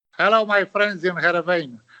Hello, my friends in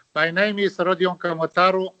Heerenveen. My name is Rodion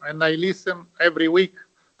Kamotaru, and I listen every week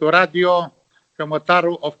to Radio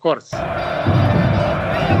Kamotaru, of course.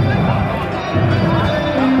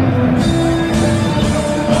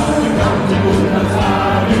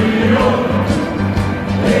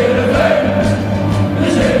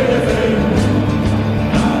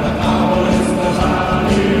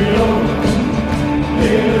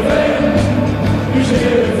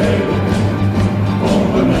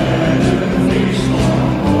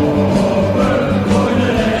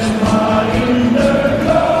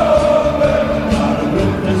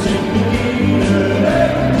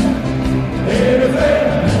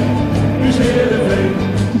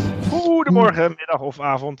 Goedemorgen, middag of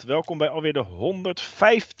avond. Welkom bij alweer de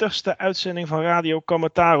 150ste uitzending van Radio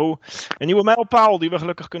Kamotaru. Een nieuwe mijlpaal die we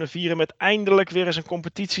gelukkig kunnen vieren met eindelijk weer eens een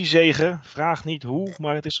competitiezege. Vraag niet hoe,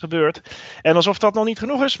 maar het is gebeurd. En alsof dat nog niet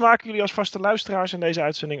genoeg is, maken jullie als vaste luisteraars in deze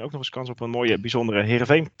uitzending ook nog eens kans op een mooie, bijzondere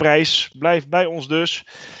Heerenveen-prijs. Blijf bij ons dus.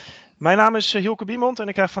 Mijn naam is Hielke Biemond en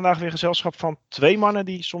ik krijg vandaag weer gezelschap van twee mannen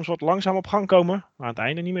die soms wat langzaam op gang komen, maar aan het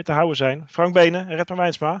einde niet meer te houden zijn. Frank Benen en Redmar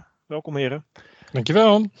Wijnsma. Welkom heren.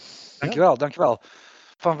 Dankjewel. Dankjewel.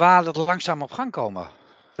 Van waar dat langzaam op gang komen?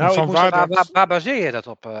 Nou, waar baseer je dat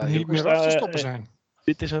op? Niet meer af te stoppen zijn.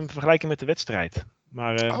 Dit is een vergelijking met de wedstrijd.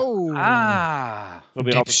 Maar,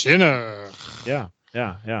 diepzinnig.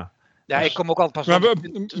 Ja, ik kom ook altijd pas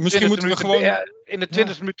misschien moeten we gewoon... In de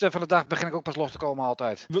 20 minuten van de dag begin ik ook pas los te komen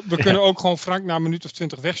altijd. We kunnen ook gewoon Frank na een minuut of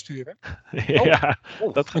 20 wegsturen.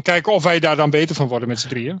 En kijken of wij daar dan beter van worden met z'n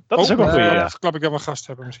drieën. Dat is ook een goeie, ja. Klap ik dat we een gast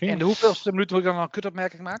hebben misschien. En de hoeveelste minuut moet ik dan een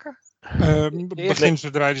kutopmerking maken? Begin ze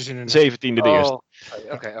draaien in de 17e de eerste.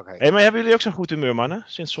 Oké. Hey, maar hebben jullie ook zo'n goed humeur, mannen?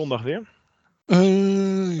 Sinds zondag weer?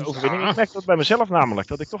 De overwinning. Ik merk dat bij mezelf namelijk.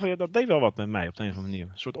 Dat ik toch weer, dat deed wel wat met mij op de een of andere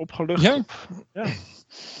manier. Een soort opgelucht.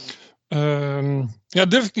 Ja,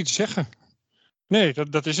 durf ik niet te zeggen. Nee,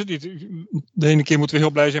 dat is het niet. De ene keer moeten we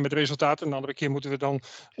heel blij zijn met het resultaat. En de andere keer moeten we dan,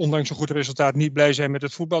 ondanks een goed resultaat, niet blij zijn met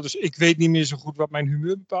het voetbal. Dus ik weet niet meer zo goed wat mijn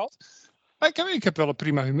humeur bepaalt. Maar ik heb wel een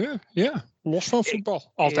prima humeur. Ja, los van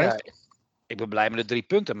voetbal. Altijd. Ja, ik ben blij met de 3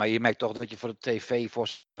 punten. Maar je merkt toch dat je voor de tv, voor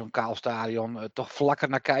zo'n kaal stadion, toch vlakker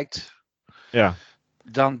naar kijkt. Ja.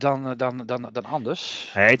 Dan anders.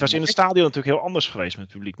 Hey, het was in het stadion natuurlijk heel anders geweest met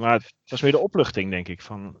het publiek. Maar het was weer de opluchting, denk ik.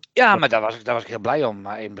 Ja, maar daar was ik heel blij om.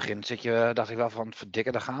 Maar in het begin dacht ik wel van,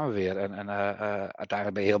 verdikke, daar gaan we weer. En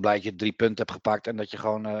uiteindelijk ben je heel blij dat je 3 punten hebt gepakt. En dat je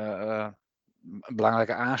gewoon een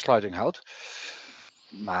belangrijke aansluiting houdt.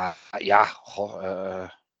 Maar ja,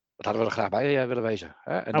 wat hadden we er graag bij willen wezen.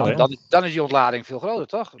 Hè? En dan is die ontlading veel groter,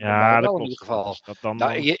 toch? Ja, dat klopt. In ieder geval.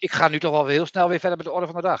 Ik ga nu toch wel heel snel weer verder met de orde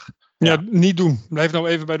van de dag. Ja, niet doen. Blijf nou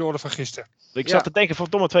even bij de orde van gisteren. Ik zat te denken,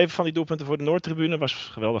 verdomme, 2 van die doelpunten voor de Noordtribune was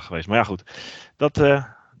geweldig geweest. Maar ja, goed.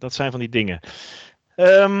 Dat zijn van die dingen.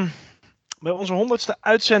 Bij onze 100ste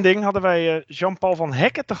uitzending hadden wij Jean-Paul van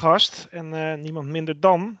Hekken te gast. En niemand minder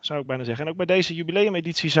dan, zou ik bijna zeggen. En ook bij deze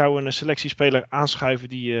jubileumeditie zou een selectiespeler aanschuiven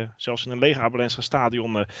die zelfs in een leeg Abelense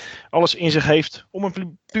stadion alles in zich heeft om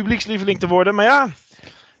een publiekslieveling te worden. Maar ja,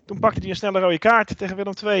 toen pakte hij een snelle rode kaart tegen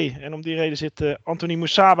Willem II. En om die reden zit Anthony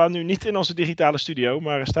Moussaba nu niet in onze digitale studio.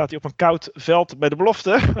 Maar staat hij op een koud veld bij de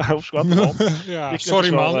belofte. Ja,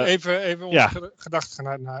 sorry man, even onze gedachten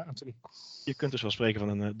gaan naar Anthony. Je kunt dus wel spreken van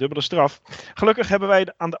een dubbele straf. Gelukkig hebben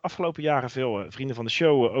wij aan de afgelopen jaren veel vrienden van de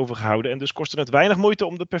show overgehouden. En dus kostte het weinig moeite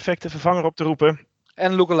om de perfecte vervanger op te roepen.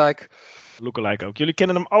 En lookalike. Lookalike ook. Jullie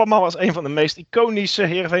kennen hem allemaal als een van de meest iconische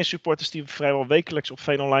Heerenveen supporters die vrijwel wekelijks op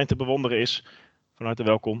Veen Online te bewonderen is. Van harte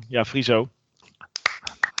welkom. Ja, Friso.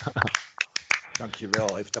 Dankjewel,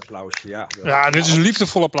 even het applausje. Ja, dit is een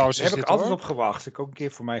liefdevol applaus. Daar heb ik altijd op gewacht. Ik ook een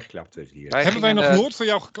keer voor mij geklapt hier. Hebben wij nog nooit voor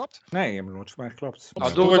jou geklapt? Nee, hebben nooit voor mij geklapt.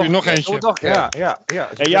 Doe heb je nog eentje.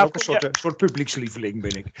 Ja. Ook een soort publiekslieveling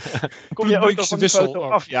ben ik. Kom je ooit nog van die foto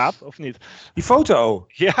af, Jaap, of niet? Die foto?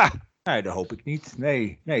 Ja. Nee, dat hoop ik niet.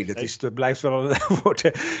 Nee, dat blijft wel een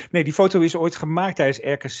woord. Nee, die foto is ooit gemaakt tijdens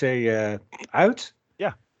RKC uit.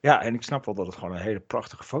 Ja, en ik snap wel dat het gewoon een hele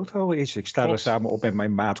prachtige foto is. Ik sta er samen op met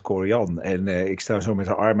mijn maat Corian. En ik sta zo met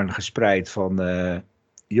de armen gespreid van...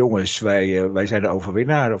 jongens, wij zijn de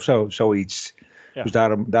overwinnaar of zoiets. Ja. Dus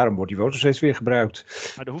daarom wordt die foto steeds weer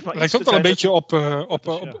gebruikt. Maar het lijkt ook wel een beetje op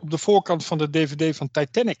de voorkant van de DVD van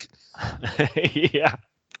Titanic. Ja.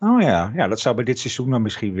 Oh ja, dat zou bij dit seizoen dan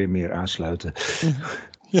misschien weer meer aansluiten.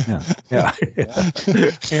 Ja.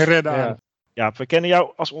 Geen redden aan. Ja, we kennen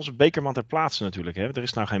jou als onze bekerman ter plaatse natuurlijk. Hè? Er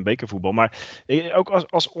is nou geen bekervoetbal. Maar ook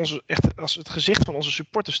als het gezicht van onze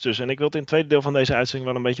supporters tussen. En ik wil het in het tweede deel van deze uitzending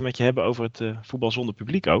wel een beetje met je hebben over het voetbal zonder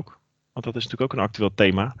publiek ook. Want dat is natuurlijk ook een actueel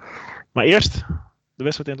thema. Maar eerst de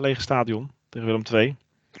wedstrijd in het lege stadion tegen Willem II.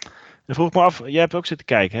 Dan vroeg ik me af, jij hebt ook zitten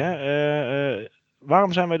kijken, hè?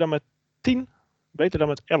 Waarom zijn wij dan met 10 beter dan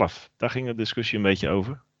met 11? Daar ging de discussie een beetje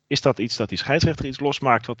over. Is dat iets dat die scheidsrechter iets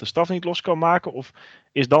losmaakt wat de staf niet los kan maken? Of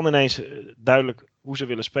is dan ineens duidelijk hoe ze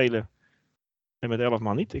willen spelen en met 11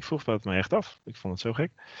 man niet? Ik vroeg dat me echt af. Ik vond het zo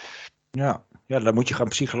gek. Ja, dan moet je gaan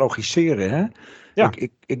psychologiseren, hè? Ja.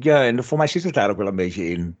 En voor mij zit het daar ook wel een beetje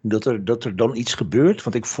in. Dat er dan iets gebeurt.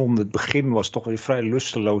 Want ik vond het begin was toch weer vrij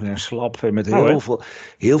lusteloos en slap. En met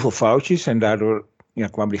heel veel foutjes. En daardoor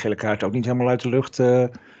kwam die gele kaart ook niet helemaal uit de lucht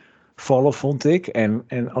vallen, vond ik.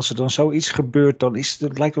 En als er dan zoiets gebeurt, dan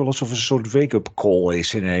het lijkt wel alsof het een soort wake-up call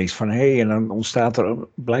is ineens. Van en dan ontstaat er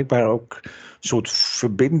blijkbaar ook een soort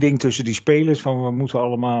verbinding tussen die spelers. Van we moeten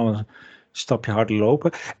allemaal stapje harder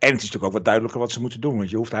lopen. En het is natuurlijk ook wat duidelijker wat ze moeten doen. Want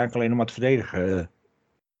je hoeft eigenlijk alleen nog maar te verdedigen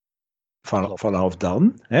vanaf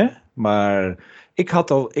dan. Hè? Maar ik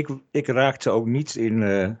raakte ook niet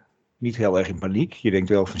heel erg in paniek. Je denkt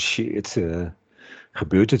wel van shit,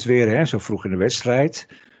 gebeurt het weer, hè? Zo vroeg in de wedstrijd.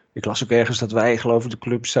 Ik las ook ergens dat wij, geloof ik, de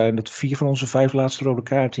club zijn dat 4 van onze 5 laatste rode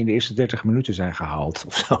kaarten in de eerste 30 minuten zijn gehaald.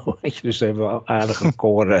 Of zo. Weet je? Dus daar hebben we een aardig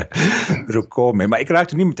record mee. Maar ik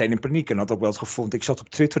raakte niet meteen in paniek en had ook wel het gevoel. Ik zat op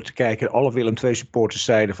Twitter te kijken en alle Willem II supporters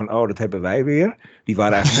zeiden van dat hebben wij weer. Die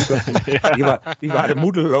waren eigenlijk die waren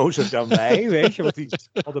moedelozer dan wij, weet je. Want die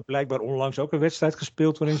hadden blijkbaar onlangs ook een wedstrijd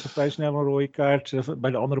gespeeld waarin ze vrij snel een rode kaart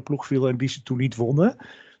bij de andere ploeg vielen en die ze toen niet wonnen.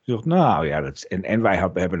 Dus en wij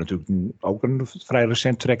hebben natuurlijk ook een vrij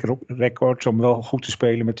recent track record om wel goed te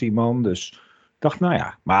spelen met die man. Dus ik dacht,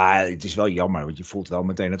 maar het is wel jammer, want je voelt wel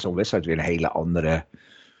meteen dat zo'n wedstrijd weer een hele andere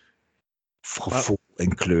gevoel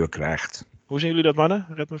en kleur krijgt. Hoe zien jullie dat, mannen?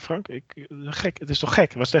 Red me Frank. Gek. Het is toch gek?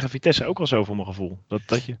 Het was tegen Vitesse ook al zo voor mijn gevoel.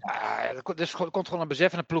 Dat je... Er komt gewoon een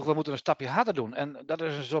besef in de ploeg, we moeten een stapje harder doen. En dat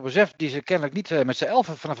is zo'n besef die ze kennelijk niet met z'n 11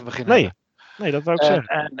 vanaf het begin hebben. Nee, dat wou ik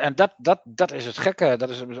zeggen. En dat is het gekke. Dat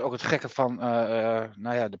is ook het gekke van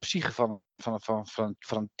de psyche van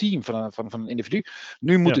een team, van een individu.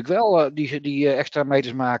 Nu moet ik wel die extra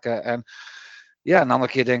meters maken. En een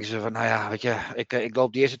andere keer denken ze van, weet je, ik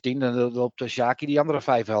loop die eerste 10, dan loopt Sjaki die andere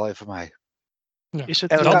 5 wel even voor mij. Ja. Is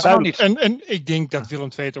het en dat gaat niet. En ik denk dat Willem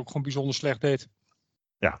II het ook gewoon bijzonder slecht deed.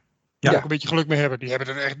 Ja. Daar ook een beetje geluk mee hebben.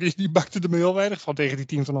 Die bakten er me heel weinig van tegen die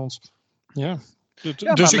team van ons. Ja.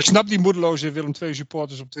 Dus ik snap die moedeloze Willem II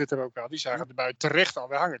supporters op Twitter ook wel. Die zagen de bui terecht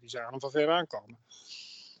alweer hangen. Die zagen hem van ver aankomen.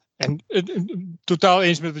 En totaal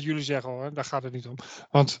eens met wat jullie zeggen hoor. Daar gaat het niet om.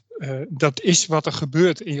 Want dat is wat er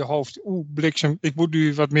gebeurt in je hoofd. Bliksem, ik moet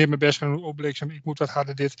nu wat meer mijn best gaan doen. Bliksem, ik moet wat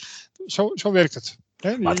harder dit. Zo werkt het.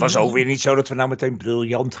 Hè? Maar het was ook weer niet zo dat we nou meteen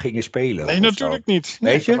briljant gingen spelen. Nee, natuurlijk niet.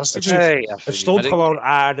 Weet je? Het stond gewoon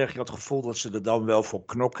aardig. Je had het gevoel dat ze er dan wel voor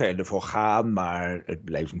knokken en ervoor gaan. Maar het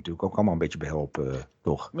bleef natuurlijk ook allemaal een beetje behelpen,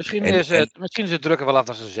 toch? Misschien is het drukken wel af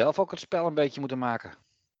dat ze zelf ook het spel een beetje moeten maken.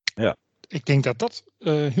 Ja. Ik denk dat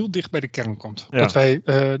heel dicht bij de kern komt. Ja. Dat wij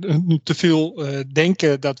nu te veel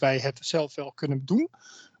denken dat wij het zelf wel kunnen doen.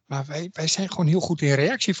 Maar wij zijn gewoon heel goed in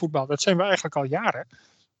reactievoetbal. Dat zijn we eigenlijk al jaren.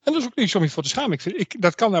 En dat is ook niets om je voor te schamen.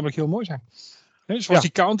 Dat kan namelijk heel mooi zijn. Zoals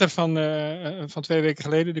die counter van 2 weken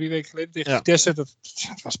geleden, 3 weken geleden tegen Vitesse. Dat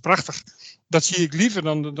was prachtig. Dat zie ik liever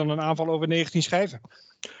dan een aanval over 19 schijven.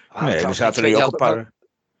 Er zaten er ook een paar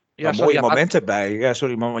mooie momenten bij. Ja,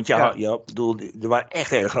 sorry man, want er waren echt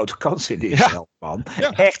hele grote kansen in de eerste helft, man.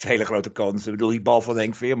 Ja. Echt hele grote kansen. Ik bedoel, die bal van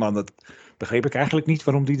Henk Veerman, dat begreep ik eigenlijk niet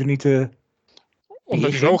waarom die er niet... Omdat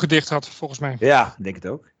hij zijn ogen dicht had, volgens mij. Ja, denk het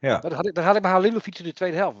ook. Ja. Dat had ik bij Halilovic in de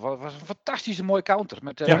tweede helft. Dat was een fantastische mooie counter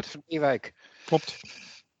met Van Eerwijk. Klopt.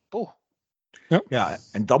 Ja,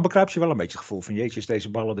 en dan begrijp je wel een beetje het gevoel van jeetje, als deze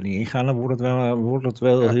ballen er niet in gaan, dan wordt het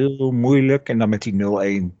wel heel moeilijk. En dan met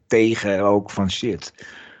die 0-1 tegen ook van shit.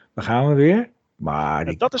 Dan gaan we weer.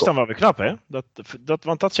 Maar dat is dan wel weer knap, hè?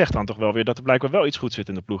 Want dat zegt dan toch wel weer dat er blijkbaar wel iets goed zit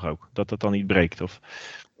in de ploeg ook. Dat het dan niet breekt. Of...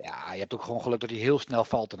 Ja, je hebt ook gewoon geluk dat hij heel snel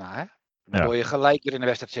valt daarna, hè? Waardoor je gelijk weer in de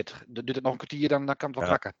wedstrijd zit. Duurt het nog een kwartier, dan kan het wel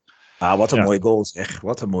knakken. Wat een mooie goal zeg.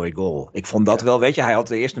 Wat een mooie goal. Ik vond dat wel, weet je, hij had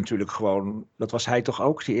eerst natuurlijk gewoon, dat was hij toch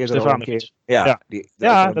ook, die eerder al een keer.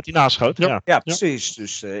 Dat hij naschoot. Ja, precies.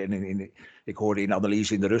 Dus ik hoorde in de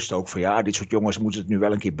analyse in de rust ook van dit soort jongens moeten het nu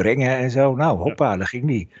wel een keer brengen en zo. Nou, hoppa, daar ging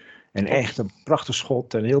die. En echt een prachtig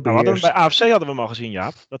schot en heel beheerst. Bij AFC hadden we hem al gezien,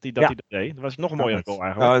 Jaap. Dat hij dat deed. Dat was nog een mooie goal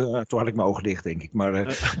eigenlijk. Toen had ik mijn ogen dicht, denk ik. Maar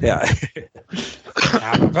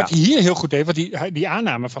wat hij hier heel goed deed, want die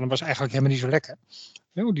aanname van hem was eigenlijk helemaal niet zo lekker.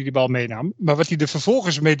 Hoe die bal meenam. Maar wat hij er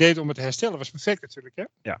vervolgens mee deed om het te herstellen was perfect natuurlijk. Hè?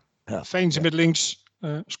 Ja. Feinzen met links,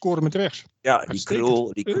 scoren met rechts. Ja, die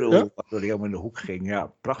Uitstekend. krul, Ja. waardoor hij helemaal in de hoek ging.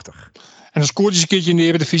 Ja, prachtig. En dan scoorde hij eens een keertje in de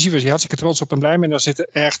Eredivisie. Was hij hartstikke trots op en blij. Maar daar zit er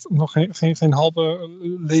echt nog geen halve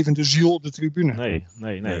levende ziel op de tribune.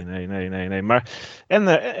 Nee. Maar,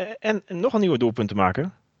 en nog een nieuwe doelpunt te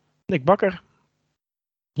maken. Nick Bakker.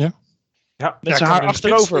 Ja. Ja, Met zijn haar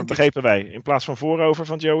achterover, begrepen wij. In plaats van voorover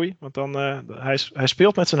van Joey. Want dan, hij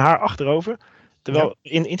speelt met zijn haar achterover. Terwijl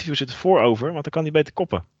in interviews zit het voorover. Want dan kan hij beter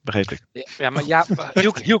koppen, begreep ik. Ja, maar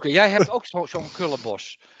Hielke, jij hebt ook zo'n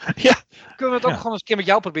krullenbos. Ja. Kunnen we het ook gewoon eens een keer met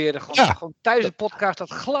jou proberen? Gewoon tijdens de podcast dat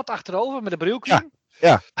glad achterover met een brilje.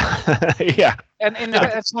 Ja. Ja. En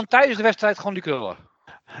gewoon tijdens de wedstrijd gewoon die krullen.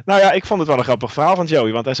 Nou ja, ik vond het wel een grappig verhaal van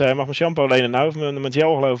Joey. Want hij zei, hij mag mijn shampoo lenen nou. Of mijn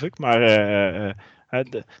gel, geloof ik. Maar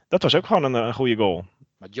dat was ook gewoon een goede goal.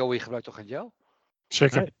 Maar Joey gebruikt toch geen gel?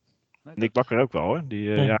 Zeker. Nee. Nick Bakker ook wel, hoor.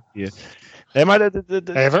 Nee, maar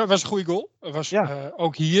Het was een goede goal.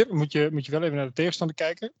 Ook hier moet je wel even naar de tegenstander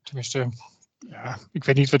kijken. Tenminste, ik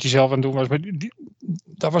weet niet wat hij zelf aan het doen was. Maar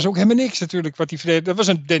dat was ook helemaal niks natuurlijk. Wat hij verdedigde. Dat was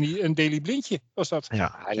een Daley Blindje. Was dat.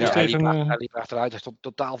 Ja. Hij liep achteruit. Hij stond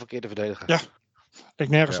totaal verkeerd te verdedigen. Ja. Leek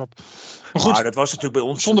nergens op. Maar goed, dat was natuurlijk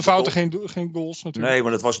bij ons. zonder fouten geen goals natuurlijk. Nee,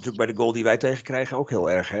 maar dat was natuurlijk bij de goal die wij tegenkrijgen ook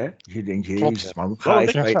heel erg, hè? Je denkt, jezus man,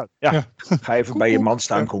 ga even bij je man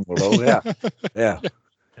staan, Congolo. Ja.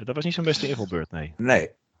 Dat was niet zijn beste invalbeurt, nee. Nee.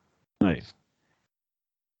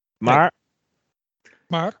 Maar,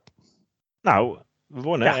 Maar nou, we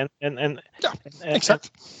wonnen. Ja.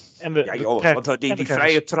 Exact. En want die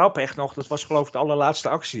vrije trap echt nog, dat was geloof ik de allerlaatste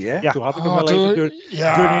actie, hè? Ja. Toen had ik hem wel even dun in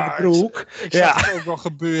de broek. Ik zag het ook wel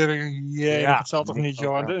gebeuren. Dat zal toch niet,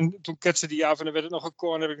 joh. En toen ketste die af en dan werd het nog een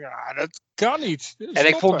corner. Ja, dat kan niet. En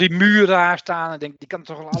ik vond die muur daar staan en denk, die kan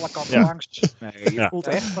toch wel alle kanten langs. Nee, je voelt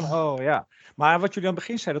echt van, Maar wat jullie aan het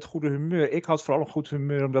begin zeiden, dat goede humeur. Ik had vooral een goed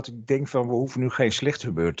humeur, omdat ik denk van, we hoeven nu geen slecht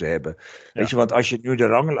humeur te hebben. Weet je, want als je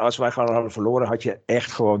nu als wij gewoon hadden verloren, had je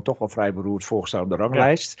echt gewoon toch wel vrij beroerd voorgestaan op de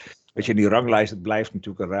ranglijst. Weet je, die ranglijst, het blijft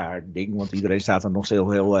natuurlijk een raar ding, want iedereen staat er nog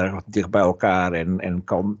heel erg dicht bij elkaar en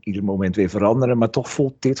kan ieder moment weer veranderen. Maar toch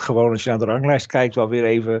voelt dit gewoon, als je naar de ranglijst kijkt, wel weer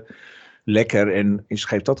even lekker. En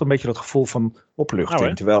geeft dat een beetje dat gevoel van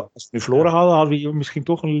opluchting. Terwijl, als we nu verloren hadden we misschien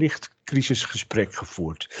toch een licht crisisgesprek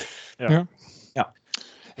gevoerd.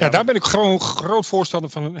 Ja, daar ben ik gewoon groot voorstander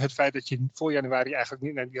van het feit dat je voor januari eigenlijk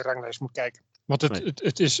niet naar die ranglijst moet kijken. Want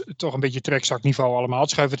het is toch een beetje trekzakniveau allemaal.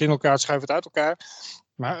 Schuif het in elkaar, schuif het uit elkaar.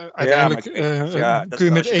 Maar uiteindelijk kun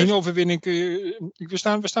je met één overwinning... We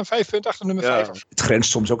staan 5 punten achter nummer 5. Het grenst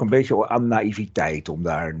soms ook een beetje aan naïviteit om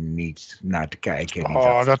daar niet naar te kijken.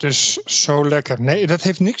 Dat is zo lekker. Nee, dat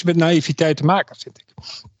heeft niks met naïviteit te maken, vind ik.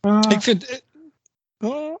 Ik vind...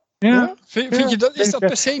 Vind je dat? Is dat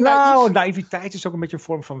per se naïef? Nou, naïviteit is ook een beetje een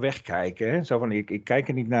vorm van wegkijken. Hè? Zo van, ik kijk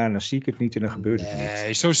er niet naar en dan zie ik het niet en dan gebeurt het niet.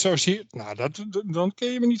 Nee, zo zie je... Nou, dan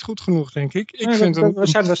ken je me niet goed genoeg, denk ik. We zijn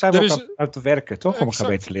ook aan het werken, toch? Om elkaar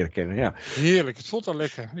beter te leren kennen. Ja. Heerlijk, het voelt al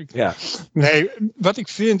lekker. Nee, wat ik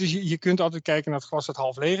vind is, je kunt altijd kijken naar het glas dat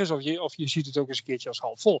half leeg is. Of je ziet het ook eens een keertje als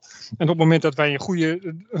half vol. En op het moment dat wij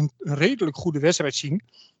een redelijk goede wedstrijd zien,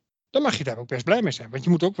 dan mag je daar ook best blij mee zijn. Want je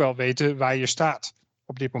moet ook wel weten waar je staat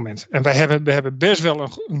op dit moment. En we hebben best wel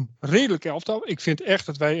een redelijk elftal. Ik vind echt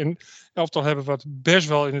dat wij een elftal hebben wat best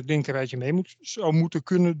wel in het linkerrijtje mee zou moeten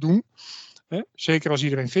kunnen doen. Zeker als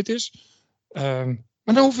iedereen fit is.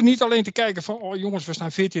 Maar dan hoeven we niet alleen te kijken van, oh jongens, we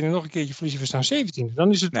staan 14 en nog een keertje verliezen, we staan 17.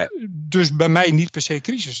 Dan is het dus bij mij niet per se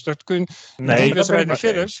crisis. Dat kun je wedstrijden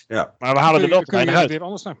verder. Ja. Maar we halen er wel te weinig uit. Weer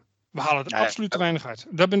anders naar. We halen er absoluut te weinig uit.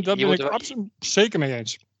 Daar ben ik absoluut zeker mee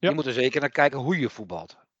eens. Ja. Je moet er zeker naar kijken hoe je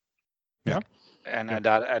voetbalt. Ja. En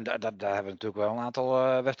daar hebben we natuurlijk wel een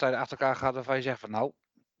aantal wedstrijden achter elkaar gehad waarvan je zegt van nou,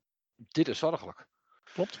 dit is zorgelijk.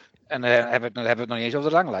 Klopt. En dan hebben we het nog niet eens over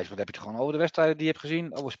de ranglijst. Want dan heb je het gewoon over de wedstrijden die je hebt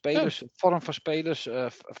gezien, over spelers, vorm van spelers,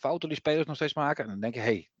 fouten die spelers nog steeds maken. En dan denk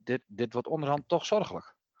je, dit wordt onderhand toch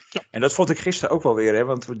zorgelijk. Ja. En dat vond ik gisteren ook wel weer, hè?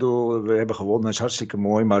 Want we hebben gewonnen, dat is hartstikke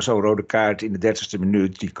mooi. Maar zo'n rode kaart in de 30e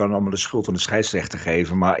minuut, die kan allemaal de schuld aan de scheidsrechter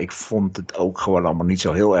geven. Maar ik vond het ook gewoon allemaal niet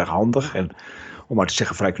zo heel erg handig. En om maar te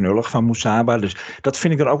zeggen, vrij knullig van Moussaba. Dus dat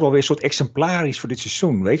vind ik dan ook wel weer een soort exemplarisch voor dit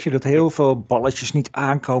seizoen. Weet je, dat heel veel balletjes niet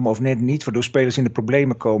aankomen of net niet, waardoor spelers in de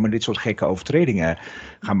problemen komen en dit soort gekke overtredingen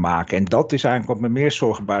gaan maken. En dat is eigenlijk wat me meer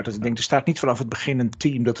zorgen baart. Dat ik denk, er staat niet vanaf het begin een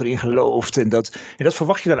team dat erin gelooft. En dat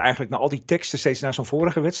verwacht je dan eigenlijk na al die teksten steeds na zo'n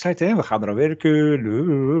vorige wedstrijd. Hè? We gaan er aan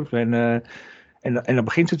werken. En dan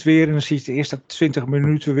begint het weer en dan zie je de eerste 20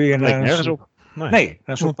 minuten weer nergens op. Nee,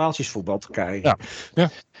 naar zo'n paaltjesvoetbal te kijken. Ja.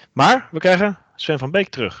 Maar we krijgen Sven van Beek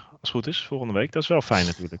terug het goed is, volgende week. Dat is wel fijn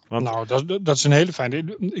natuurlijk. Want... Nou, dat is een hele fijne.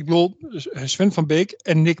 Ik bedoel, Sven van Beek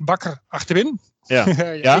en Nick Bakker achterin. Ja.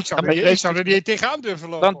 Ik zou er niet tegenaan durven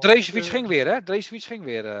lopen. Want Drezefiets ging weer, hè? Drezefiets ging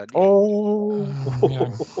weer.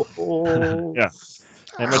 Ja.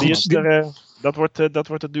 Nee, maar dat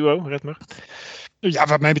wordt het duo, Redmer. Ja,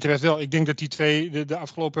 wat mij betreft wel. Ik denk dat die twee de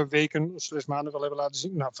afgelopen weken, maanden wel hebben laten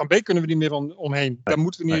zien. Nou, Van Beek kunnen we niet meer omheen. Daar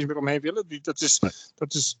moeten we niet eens meer omheen willen.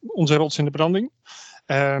 Dat is onze rots in de branding.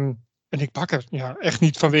 En Nick Bakker, echt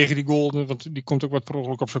niet vanwege die goal, want die komt ook wat per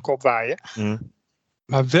ongeluk op zijn kop waaien.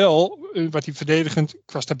 Maar wel wat hij verdedigend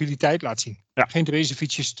qua stabiliteit laat zien. Ja. Geen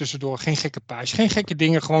Drezefietsjes tussendoor, geen gekke paas, geen gekke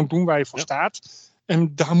dingen. Gewoon doen waar je voor staat.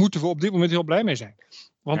 En daar moeten we op dit moment heel blij mee zijn.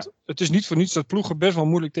 Want het is niet voor niets dat ploegen best wel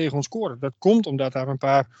moeilijk tegen ons scoren. Dat komt omdat daar een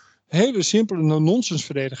paar hele simpele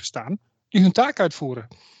nonsensverdedigers staan die hun taak uitvoeren.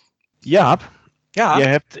 Jaap, je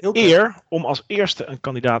hebt eer om als eerste een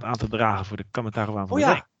kandidaat aan te dragen voor de Kamataro van de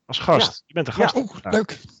week. Als gast. Ja. Je bent een gast.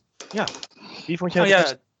 Leuk. Ja. Wie vond jij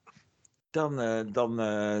het Dan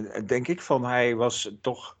denk ik van hij was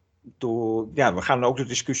toch door... Ja, we gaan ook de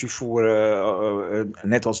discussie voeren,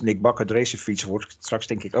 net als Nick Bakker Drezefiets wordt straks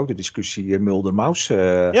denk ik ook de discussie Mulder-Maus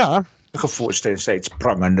gevoerd, steeds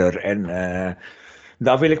prangender. En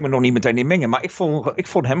daar wil ik me nog niet meteen in mengen. Maar ik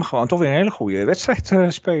vond hem gewoon toch weer een hele goede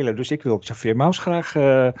wedstrijd spelen. Dus ik wil Xavier Maus graag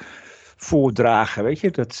voordragen. Weet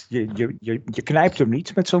je, dat je knijpt hem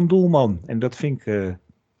niet met zo'n doelman. En dat vind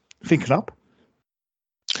ik knap.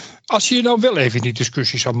 Als je nou wel even in die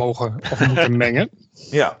discussie zou mogen of moeten mengen.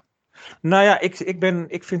 Ja. Nou ja,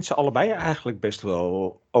 ik vind ze allebei eigenlijk best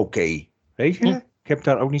wel oké. Weet je? Ik heb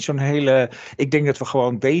daar ook niet zo'n hele... Ik denk dat we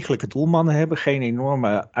gewoon degelijke doelmannen hebben. Geen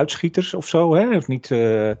enorme uitschieters of zo. Hè? Of niet,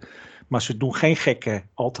 maar ze doen geen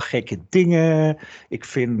al te gekke dingen. Ik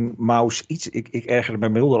vind Maus ik erger bij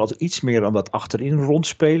Mulder altijd iets meer aan dat achterin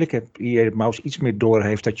rondspelen. Ik heb hier Maus iets meer door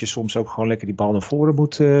heeft dat je soms ook gewoon lekker die bal naar voren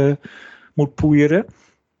moet poeieren.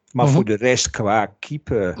 Maar voor de rest qua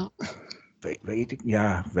keeper... Weet ik,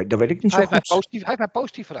 dat weet ik niet zo goed. Hij heeft mij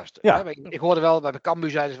positief verrast. Ja. Ik hoorde wel, bij de Cambuur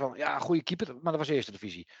zeiden ze van, goede keeper, maar dat was de eerste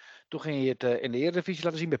divisie. Toen ging je het in de Eredivisie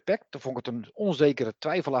laten zien bij PEC. Toen vond ik het een onzekere,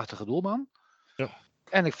 twijfelachtige doelman. Ja.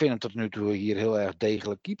 En ik vind hem tot nu toe hier heel erg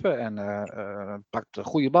degelijk keeper. En pakt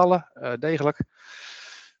goede ballen, degelijk.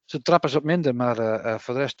 Zijn trappen is wat minder, maar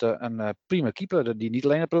voor de rest een prima keeper. Die niet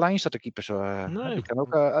alleen op de lijn staat te keeper. Die kan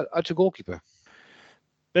ook uit zijn goal keeper.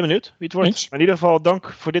 Ben benieuwd wie het wordt. Maar in ieder geval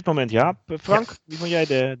dank voor dit moment, Jaap. Frank, wie vond jij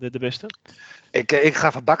de beste? Ik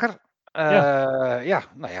ga van Bakker.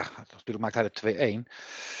 Natuurlijk maakt hij de 2-1.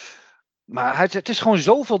 Maar het is gewoon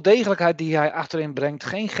zoveel degelijkheid die hij achterin brengt.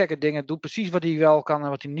 Geen gekke dingen. Doet precies wat hij wel kan en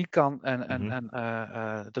wat hij niet kan. En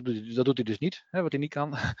dat doet hij dus niet, hè, wat hij niet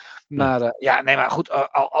kan. Maar maar goed.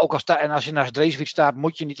 Ook als je naast Drezefiets staat,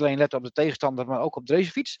 moet je niet alleen letten op de tegenstander, maar ook op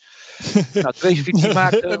Drezefiets. Nou, Drezefiets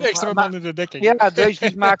maakt... een extra man in de dekking. Ja,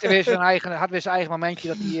 Drezefiets maakte weer zijn eigen momentje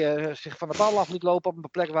dat hij zich van de bal af liet lopen op een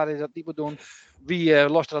plek waar hij dat niet moet doen. Wie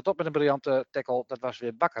loste dat op met een briljante tackle? Dat was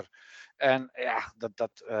weer Bakker. En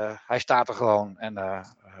hij staat er gewoon. En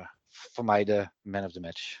voor mij de man of the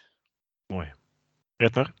match. Mooi.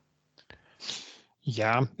 Redmer?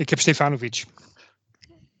 Ja, ik heb Stefanovic.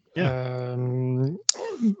 Ja.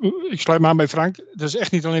 Ik sluit me aan bij Frank. Dat is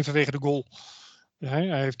echt niet alleen vanwege de goal.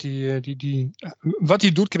 Hij heeft wat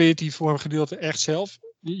hij doet, creëert hij voor een gedeelte echt zelf.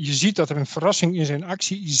 Je ziet dat er een verrassing in zijn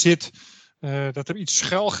actie zit. Dat er iets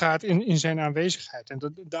schuil gaat in zijn aanwezigheid.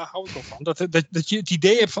 En daar hou ik wel van. Dat je het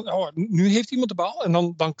idee hebt van, nu heeft iemand de bal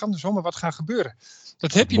en dan kan er zomaar wat gaan gebeuren.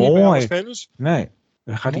 Dat heb je niet bij alle spelers. Nee,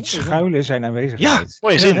 er gaat iets schuilen in zijn aanwezigheid. Ja,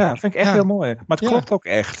 mooie zin. Ja, dat vind ik echt heel mooi. Maar het klopt ook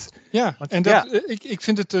echt. Ja, en ik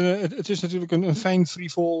vind het is natuurlijk een fijn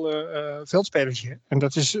frivol veldspelertje. En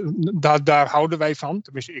dat is, daar houden wij van,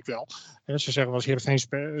 tenminste ik wel. Ze zeggen wel eens Heerenveen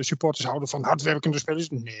supporters houden van hardwerkende spelers.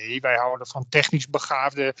 Nee, wij houden van technisch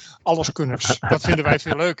begaafde alleskunners. Dat vinden wij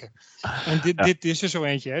veel leuker. En dit is er zo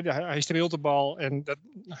eentje. Hè. Hij streelt de bal en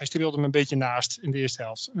hij streelt hem een beetje naast in de eerste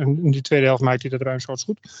helft. En in de tweede helft maakt hij dat ruimschoots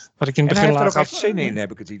goed. Wat ik in het begin hij heeft er ook echt zin in,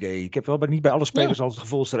 heb ik het idee. Ik heb wel niet bij alle spelers altijd het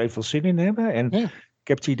gevoel dat ze er even veel zin in hebben. En ik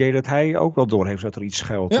heb het idee dat hij ook wel doorheeft dat er iets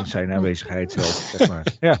schuilt in zijn aanwezigheid zelf. Zeg maar.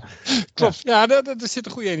 Ja. Klopt. Ja, daar zit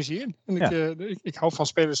een goede energie in. En ik hou van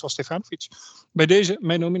spelers zoals Stefanovic. Bij deze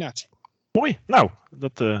mijn nominatie. Mooi. Nou,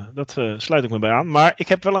 dat sluit ik me bij aan. Maar ik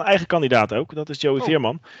heb wel een eigen kandidaat ook. Dat is Joey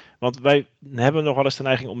Veerman. Want wij hebben nog wel eens de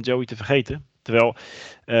neiging om Joey te vergeten. Terwijl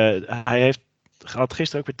hij had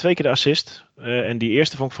gisteren ook weer 2 keer de assist. En die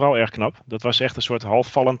eerste vond ik vooral erg knap. Dat was echt een soort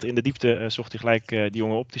halfvallend in de diepte. Zocht hij gelijk die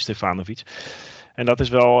jongen op, die Stefanovic. En dat is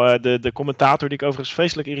wel de commentator die ik overigens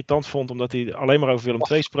vreselijk irritant vond, omdat hij alleen maar over Willem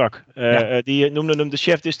II sprak. Die noemde hem de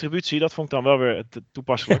chef distributie. Dat vond ik dan wel weer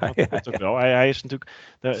toepasselijk. Want dat klopt ook wel. Hij is natuurlijk.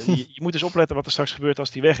 Je moet dus opletten wat er straks gebeurt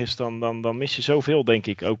als hij weg is. Dan mis je zoveel, denk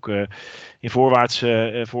ik. Ook in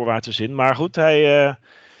voorwaartse zin. Maar goed,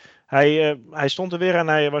 hij stond er weer en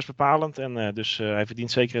hij was bepalend. En dus hij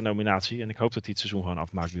verdient zeker een nominatie. En ik hoop dat hij het seizoen gewoon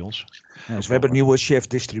afmaakt bij ons. Ja, dus we hebben een nieuwe chef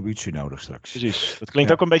distributie nodig straks. Precies. Dat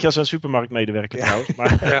klinkt ook een beetje als een supermarktmedewerker trouwens.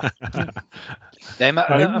 Maar... Nee,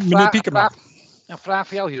 maar een vraag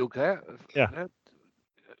voor jou, Hielk. Hè? Ja.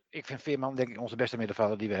 Ik vind Veerman denk ik onze beste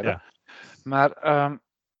middenvelder die we hebben. Ja. Maar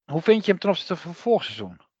hoe vind je hem ten opzichte van vorig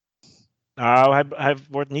seizoen? Nou, hij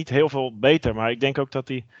wordt niet heel veel beter. Maar ik denk ook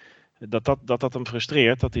dat dat hem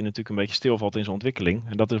frustreert. Dat hij natuurlijk een beetje stilvalt in zijn ontwikkeling.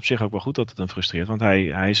 En dat is op zich ook wel goed dat het hem frustreert. Want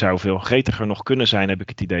hij zou veel gretiger nog kunnen zijn, heb ik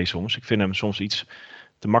het idee soms. Ik vind hem soms iets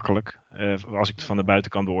te makkelijk. Als ik het van de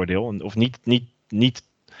buitenkant beoordeel. Of niet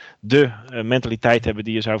de mentaliteit hebben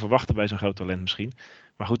die je zou verwachten bij zo'n groot talent misschien.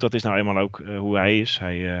 Maar goed, dat is nou eenmaal ook hoe hij is.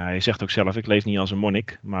 Hij zegt ook zelf, ik leef niet als een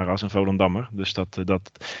monnik, maar als een Volendammer. Dus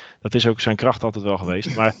dat is ook zijn kracht altijd wel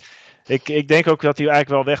geweest. Maar ik denk ook dat hij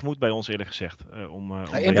eigenlijk wel weg moet bij ons, eerlijk gezegd. Hij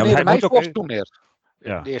moet ook toen meer.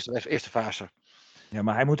 Ja. De eerste fase. Ja,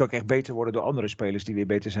 maar hij moet ook echt beter worden door andere spelers die weer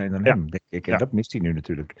beter zijn dan hem, denk ik. En dat mist hij nu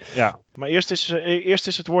natuurlijk. Ja, maar eerst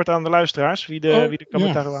is het woord aan de luisteraars, wie de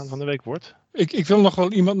commentaar van de week wordt. Ik wil nog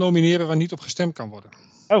wel iemand nomineren waar niet op gestemd kan worden.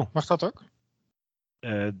 Oh. Mag dat ook?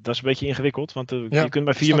 Dat is een beetje ingewikkeld, want je kunt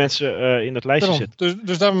maar 4 mensen in dat lijstje zetten.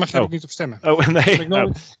 Dus daar mag je ook niet op stemmen. Oh, nee.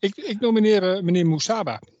 Ik nomineer meneer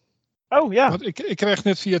Moussaba. Oh, ja. Want ik kreeg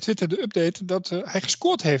net via Twitter de update dat hij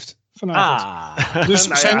gescoord heeft vanavond. Dus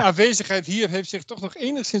zijn aanwezigheid hier heeft zich toch nog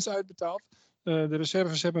enigszins uitbetaald. De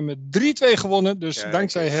reserves hebben met 3-2 gewonnen. Dus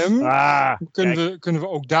dankzij hem kunnen we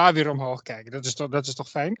ook daar weer omhoog kijken. Dat is toch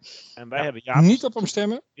fijn? En wij hebben Jaap niet op hem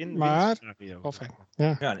stemmen, maar wel fijn.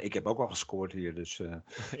 Ja, en ik heb ook al gescoord hier. Dus,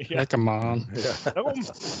 Lekker man. Ja. Daarom.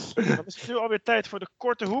 Dan is het nu alweer tijd voor de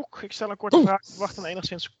korte hoek. Ik stel een korte vraag. Ik wacht een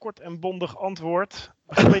enigszins kort en bondig antwoord.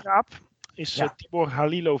 Jaap. Is Tibor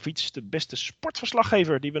Halilovic de beste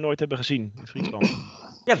sportverslaggever die we nooit hebben gezien in Friesland?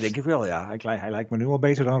 Ja, denk ik wel, ja. Hij lijkt me nu al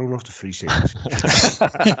beter dan Roelof de Vries.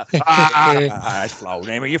 Hij is flauw.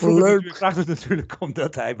 Nee, maar je vraagt het natuurlijk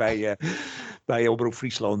omdat hij bij Omroep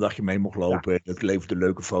Friesland een dagje mee mocht lopen. En dat leverde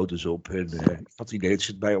leuke foto's op. En ik had het idee dat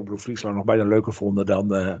ze het bij Omroep Friesland nog bijna leuker vonden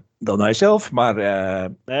dan hij zelf. Maar,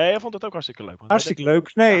 nee, hij vond het ook hartstikke leuk. Hartstikke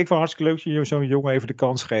leuk. Nee, ik vond het hartstikke leuk dat je zo'n jongen even de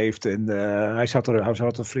kans geeft. En hij zat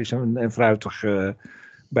er fris en fruitig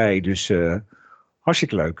bij. Dus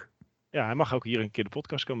hartstikke leuk. Ja, hij mag ook hier een keer de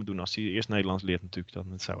podcast komen doen als hij eerst Nederlands leert natuurlijk.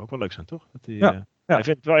 Dat zou ook wel leuk zijn, toch? Hij vindt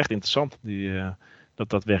het wel echt interessant,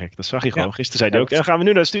 dat werkt. Dat zag hij gewoon. Gisteren zei hij ook, dan gaan we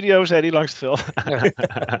nu naar de studio, zei hij langs het veld.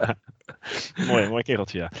 mooi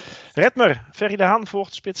kereltje, ja. Redmer, Ferry de Haan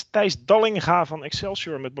volgt spits Thijs Dallinga van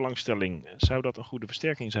Excelsior met belangstelling. Zou dat een goede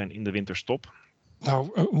versterking zijn in de winterstop?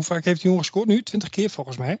 Nou, hoe vaak heeft die jongen gescoord nu? 20 keer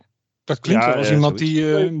volgens mij. Dat klinkt wel als iemand die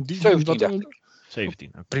 17.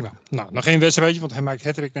 Okay. Prima. Nou, nog geen wedstrijdje, want hij maakt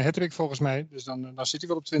hattrick na hattrick volgens mij. Dus dan zit hij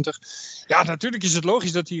wel op 20. Ja, natuurlijk is het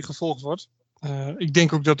logisch dat hij gevolgd wordt. Ik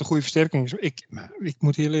denk ook dat het een goede versterking is. Ik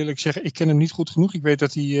moet heel eerlijk zeggen, ik ken hem niet goed genoeg. Ik weet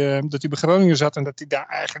dat hij bij Groningen zat en dat hij daar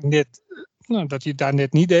eigenlijk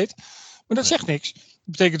net niet deed. Maar dat zegt niks.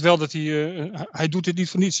 Dat betekent wel dat hij doet dit niet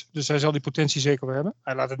voor niets. Dus hij zal die potentie zeker wel hebben.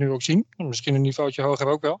 Hij laat het nu ook zien. Misschien een niveautje hoger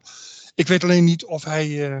ook wel. Ik weet alleen niet of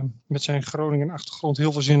hij met zijn Groningen-achtergrond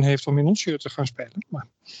heel veel zin heeft om in ons shirt te gaan spelen. Maar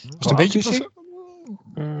als het een beetje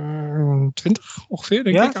 20 ongeveer,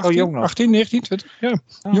 denk ik. 18, 19, 20. Ja,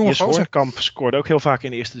 jonge Hoornkamp scoorde ook heel vaak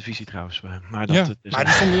in de eerste divisie trouwens. Maar die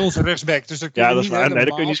stond bij ons rechtsback. Dus dat dat is waar. Nee,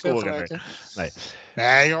 dat kun je niet scoren.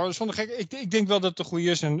 Nee, joh, zonder gek. Ik denk wel dat het een goede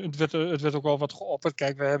is. En het werd ook wel wat geopperd.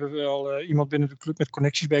 Kijk, we hebben wel iemand binnen de club met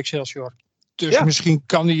connecties bij Excelsior. Dus misschien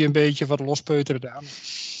kan hij een beetje wat lospeuteren daar.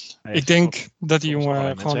 Ik denk dat die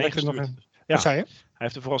jongen gewoon lekker nog een... Wat zei je? Hij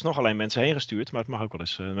heeft er vooralsnog alleen mensen heen gestuurd, maar het mag ook wel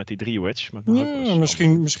eens met die 3-wedge.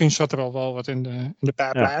 Misschien zat er al wel wat in de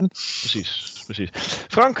pijplijn. Precies.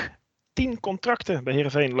 Frank, 10 contracten bij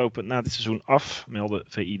Heerenveen lopen na dit seizoen af, meldde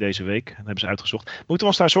VI deze week. Dat hebben ze uitgezocht. Moeten we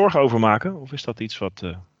ons daar zorgen over maken? Of is dat iets wat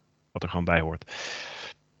er gewoon bij hoort?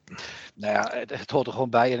 Nou ja, het hoort er gewoon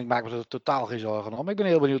bij en ik maak me er totaal geen zorgen om. Ik ben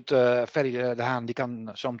heel benieuwd, Ferry de Haan, die kan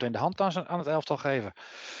zo meteen de hand aan het elftal geven.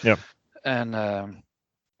 Ja. En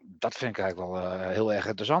dat vind ik eigenlijk wel heel erg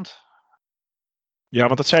interessant. Ja,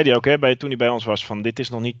 want dat zei hij ook toen hij bij ons was, van dit is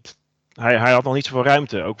nog niet Hij had nog niet zoveel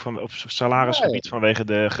ruimte, ook op salarisgebied vanwege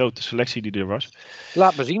de grote selectie die er was.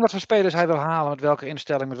 Laat me zien wat voor spelers hij wil halen, met welke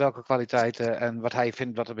instelling, met welke kwaliteiten en wat hij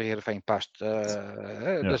vindt wat er bij Heerenveen past.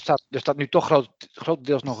 Er staat nu toch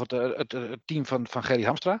grotendeels nog het team van Gerry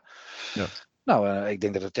Hamstra. Ja. Nou, ik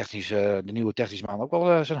denk dat de nieuwe technische man ook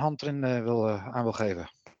wel zijn hand erin aan wil geven.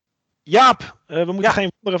 Jaap, we moeten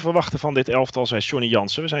geen wonderen verwachten van dit elftal, zei Johnny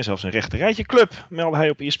Jansen. We zijn zelfs een rechte rijtje club, meldde hij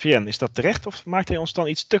op ESPN. Is dat terecht of maakt hij ons dan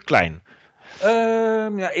iets te klein?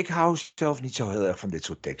 Ik hou zelf niet zo heel erg van dit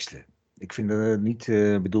soort teksten. Ik vind het niet,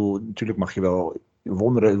 natuurlijk mag je wel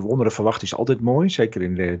wonderen verwachten is altijd mooi, zeker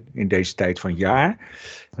in deze tijd van het jaar.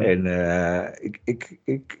 En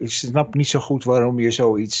ik snap niet zo goed waarom je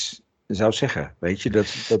zoiets zou zeggen. Weet je,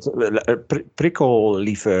 dat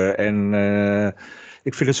prikkellieve en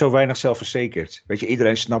ik vind het zo weinig zelfverzekerd. Weet je,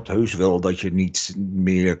 iedereen snapt heus wel dat je niet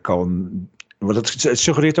meer kan. Want het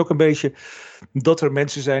suggereert ook een beetje dat er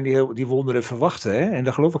mensen zijn die wonderen verwachten. Hè? En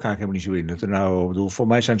daar geloof ik eigenlijk helemaal niet zo in. Voor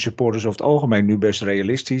mij zijn supporters over het algemeen nu best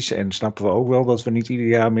realistisch. En snappen we ook wel dat we niet ieder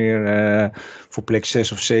jaar meer voor plek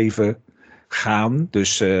 6 of 7 gaan.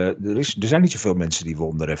 Dus er zijn niet zoveel mensen die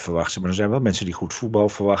wonderen verwachten. Maar er zijn wel mensen die goed voetbal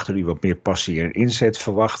verwachten. Die wat meer passie en inzet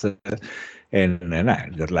verwachten. En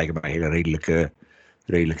dat lijken mij hele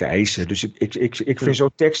redelijke eisen. Dus ik vind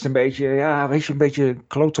zo'n tekst een beetje, een beetje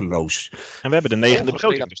kloteloos. En we hebben de 9e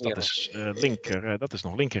begroting, dus dat is linker. Dat is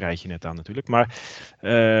nog linkerrijtje net aan natuurlijk. Maar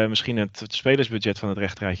misschien het spelersbudget van het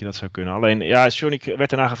rechterrijtje, dat zou kunnen. Alleen, Johnny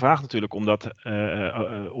werd ernaar gevraagd natuurlijk, omdat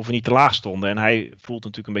of we niet te laag stonden. En hij voelt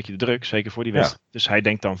natuurlijk een beetje de druk, zeker voor die wedstrijd. Dus hij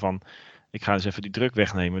denkt dan van, ik ga eens even die druk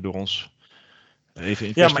wegnemen door ons.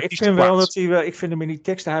 Maar ik vind wel dat hij ik vind hem in die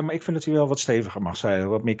teksten, maar ik vind dat hij wel wat steviger mag zijn.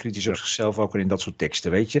 Wat meer kritisch op zichzelf ook in dat soort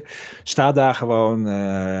teksten, weet je. Sta daar gewoon.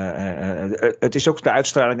 Het is ook de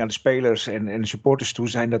uitstraling aan de spelers en de supporters toe.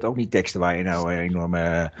 Zijn dat ook niet teksten waar je nou een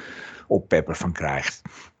enorme oppepper van krijgt.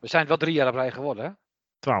 We zijn wel 3 jaar op rij geworden, hè?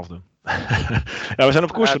 12e. We zijn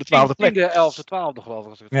op koers voor de 12e plek. 10e, 11e, 12e geloof ik,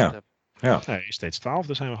 als ik het goed heb. Ja. Nee, steeds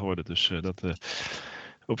 12e zijn we geworden, dus dat...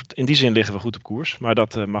 in die zin liggen we goed op koers, maar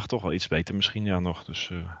dat mag toch wel iets beter misschien nog.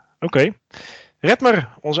 Dus oké. Redmer,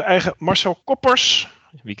 onze eigen Marcel Koppers,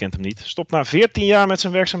 wie kent hem niet, stopt na 14 jaar met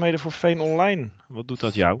zijn werkzaamheden voor Veen Online. Wat doet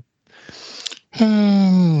dat jou?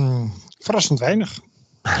 Verrassend weinig.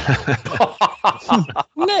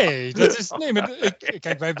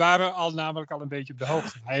 Kijk, wij waren namelijk al een beetje op de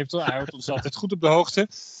hoogte. Hij houdt ons altijd goed op de hoogte.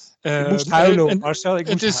 Ik moest huilen, Marcel.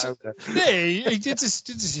 Huilen. Nee, dit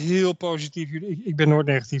is heel positief. Ik ben nooit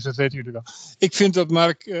negatief, dat weten jullie wel. Ik vind dat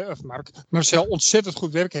Marcel ontzettend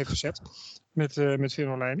goed werk heeft gezet met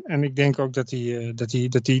Veen Online. En ik denk ook dat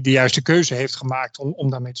hij de juiste keuze heeft gemaakt om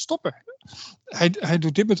daarmee te stoppen. Hij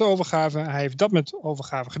doet dit met de overgave. Hij heeft dat met de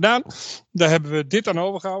overgave gedaan. Daar hebben we dit aan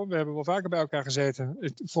overgehouden. We hebben wel vaker bij elkaar gezeten.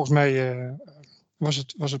 Volgens mij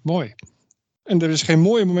was het mooi. En er is geen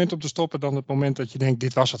mooier moment om te stoppen dan het moment dat je denkt,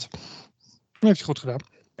 dit was het. Dat heeft je goed gedaan.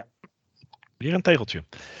 Ja. Hier een tegeltje.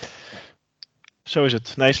 Zo is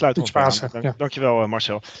het. Nee, sluit ons aan. Dankjewel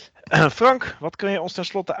Marcel. Frank, wat kun je ons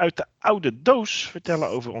tenslotte uit de oude doos vertellen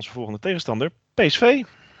over onze volgende tegenstander, PSV?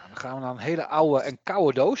 Dan gaan we naar een hele oude en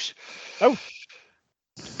koude doos.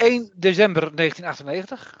 1 december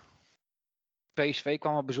 1998. PSV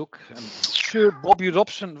kwam op bezoek. En Sir Bobby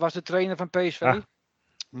Robson was de trainer van PSV.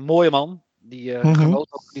 Mooie man. Die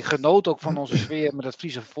genoot ook van onze sfeer met het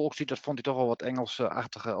Friese volkslied. Dat vond hij toch wel wat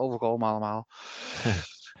Engels-achtige overkomen allemaal.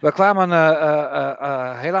 We kwamen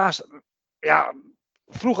helaas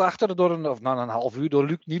vroeg achter door een half uur door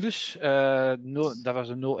Luc Niels. Dat was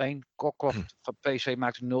een 0-1. Kokop van PSV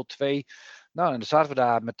maakte 0-2. Nou, en dan zaten we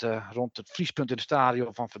daar met rond het vriespunt in het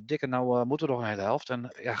stadion van verdikken. Nou moeten we nog een hele helft.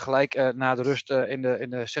 En gelijk na de rust in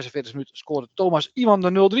de 46 minuten scoorde Thomas iemand de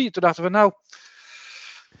 0-3. Toen dachten we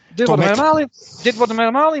dit wordt hem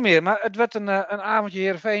helemaal niet meer. Maar het werd een avondje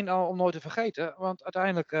Heerenveen om nooit te vergeten. Want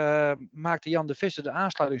uiteindelijk maakte Jan de Visser de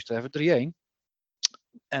aansluitingstreffer 3-1.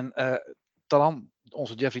 En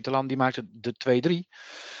onze Jeffrey Talan, die maakte de 2-3.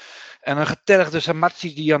 En een getergde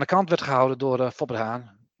Samatsi die aan de kant werd gehouden door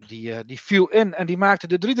Fopperhaan. Die viel in en die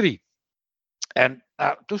maakte de 3-3. En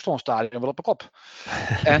toen stond het stadion wel op de kop.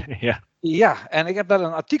 En en ik heb daar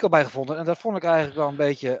een artikel bij gevonden. En dat vond ik eigenlijk wel een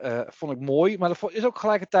beetje mooi. Maar dat is ook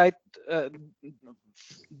tegelijkertijd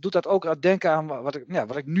doet dat ook denken aan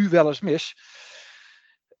wat ik nu wel eens mis.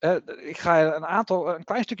 Ik ga een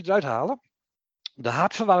klein stukje eruit halen. De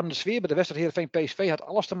hartverwarmende sfeer bij de wedstrijd Heerenveen-PSV had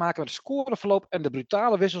alles te maken met het scoreverloop en de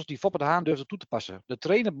brutale wissels die Foppe de Haan durfde toe te passen. De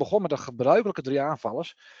trainer begon met de gebruikelijke 3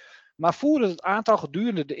 aanvallers, maar voerde het aantal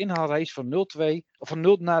gedurende de inhaalrace van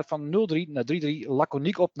 0-3 naar 3-3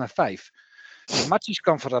 laconiek op naar 5. Matsic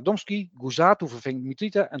kwam voor Radomski, Guzatu verving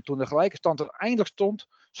Mitrita en toen de gelijke stand er eindelijk stond,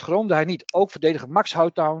 schroomde hij niet ook verdediger Max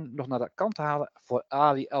Houttown nog naar de kant te halen voor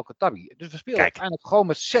Ali El Khattabi. Dus we speelden uiteindelijk gewoon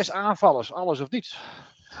met 6 aanvallers, alles of niets.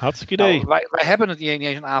 Hartstikke idee. Nou, wij hebben het niet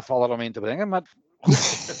eens een aanvaller om in te brengen, maar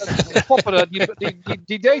goed, Popper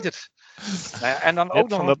die deed het. Nou ja, en dan Net ook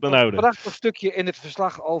nog van dat een benauwde. prachtig stukje in het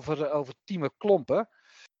verslag over Timo Klompen.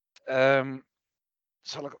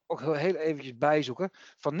 Zal ik ook heel eventjes bijzoeken.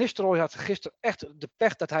 Van Nistelrooy had gisteren echt de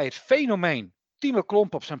pech dat hij het fenomeen Timo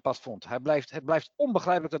Klompen op zijn pad vond. Het blijft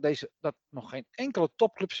onbegrijpelijk dat nog geen enkele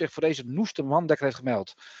topclub zich voor deze noeste mandekker heeft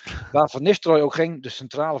gemeld. Waar Van Nistelrooy ook ging, de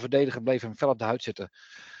centrale verdediger bleef hem fel op de huid zitten.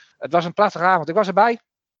 Het was een prachtige avond. Ik was erbij.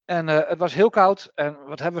 En het was heel koud. En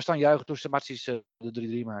wat hebben we staan juichen toen Matsic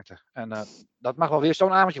de 3-3 maakte. En dat mag wel weer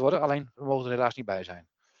zo'n avondje worden. Alleen, we mogen er helaas niet bij zijn.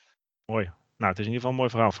 Mooi. Nou, het is in ieder geval een mooi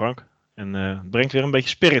verhaal, Frank. En het brengt weer een beetje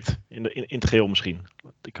spirit in het geheel misschien.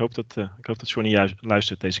 Ik hoop dat Johnny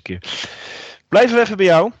luistert deze keer. Blijven we even bij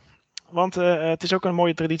jou. Want het is ook een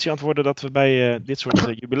mooie traditie aan het worden dat we bij dit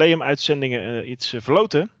soort jubileumuitzendingen iets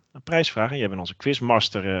verloten. Een prijsvraag. En jij bent onze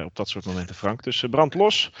quizmaster op dat soort momenten, Frank. Dus brand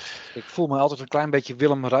los. Ik voel me altijd een klein beetje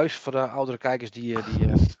Willem Ruijs voor de oudere kijkers die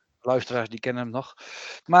luisteraars die kennen hem nog.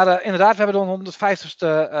 Maar inderdaad, we hebben de 150ste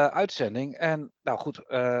uitzending. En nou goed,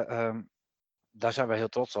 daar zijn we heel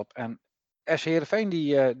trots op. En SC Heerenveen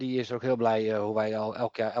die is ook heel blij hoe wij al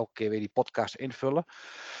elke keer weer die podcast invullen.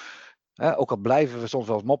 Ook al blijven we soms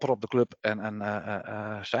wel eens mopperen op de club en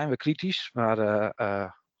zijn we kritisch. Maar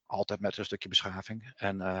altijd met een stukje beschaving.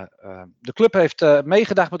 En de club heeft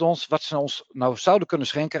meegedacht met ons wat ze ons nou zouden kunnen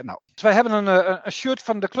schenken. Nou, dus wij hebben een shirt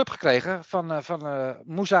van de club gekregen van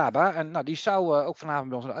Moezaba. En nou, die zou ook vanavond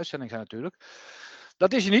bij ons in de uitzending zijn natuurlijk.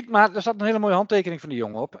 Dat is hij niet, maar er staat een hele mooie handtekening van die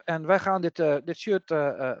jongen op. En wij gaan dit shirt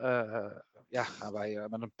gaan wij,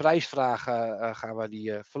 met een prijsvraag gaan wij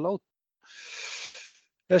die verloten.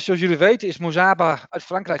 Zoals jullie weten is Moezaba uit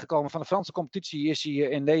Frankrijk gekomen. Van de Franse competitie is hij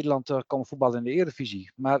in Nederland komen voetballen in de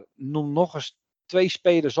Eredivisie. Maar noem nog eens 2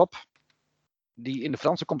 spelers op die in de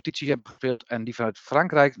Franse competitie hebben gespeeld en die vanuit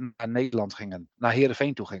Frankrijk naar Nederland gingen, naar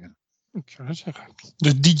Heerenveen toe gingen. Ik zou het zeggen.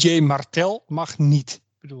 Dus DJ Martel mag niet,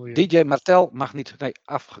 bedoel je? DJ Martel mag niet, nee,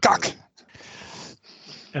 afgekeurd. Kak!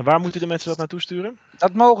 En waar moeten de mensen dat naartoe sturen?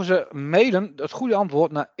 Dat mogen ze mailen, het goede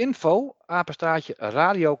antwoord, naar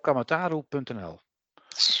info@radiokamataru.nl.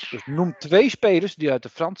 Dus noem 2 spelers die uit de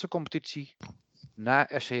Franse competitie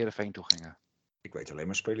naar SC Heerenveen toe gingen. Ik weet alleen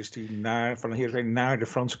maar spelers die van Heerenveen naar de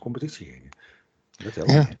Franse competitie gingen. Dat wel.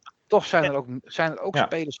 Ja. Toch zijn er ook Ja.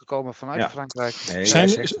 spelers gekomen vanuit Frankrijk. Nee,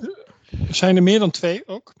 Zijn er meer dan 2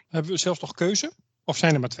 ook? Hebben we zelfs nog keuze? Of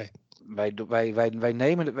zijn er maar 2? Wij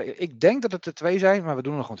nemen ik denk dat het er 2 zijn, maar we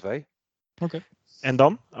doen er gewoon 2. Oké. En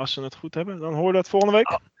dan, als ze het goed hebben, dan horen we dat volgende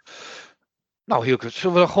week? Nou, Hielke,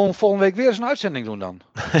 zullen we dan gewoon volgende week weer eens een uitzending doen dan?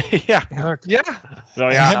 Ja. Ja? Nou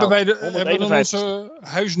En ja, hebben we dan 151. onze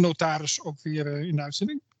huisnotaris ook weer in de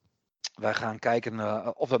uitzending? Wij gaan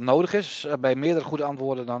kijken of dat nodig is. Bij meerdere goede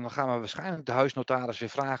antwoorden dan gaan we waarschijnlijk de huisnotaris weer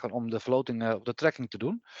vragen om de verloting op de trekking te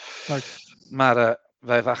doen. Leuk. Maar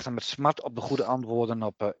wij wachten met smart op de goede antwoorden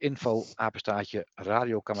op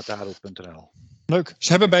info@radiokamataru.nl. Leuk.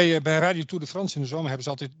 Ze hebben bij Radio Tour de France in de zomer hebben ze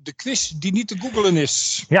altijd de quiz die niet te googlen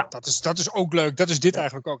is. Ja. Dat is ook leuk. Dat is dit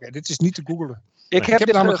eigenlijk ook. Hè. Dit is niet te googlen. Ik heb heb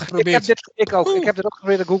het namelijk geprobeerd. Ik heb dit ook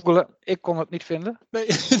geprobeerd te googlen. Ik kon het niet vinden. Nee,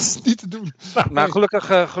 het is niet te doen. Maar gelukkig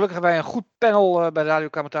hebben wij een goed panel bij Radio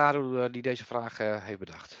Kamataru die deze vraag heeft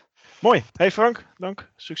bedacht. Mooi. Hey Frank,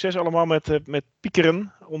 dank. Succes allemaal met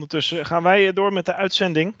piekeren. Ondertussen gaan wij door met de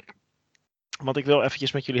uitzending. Want ik wil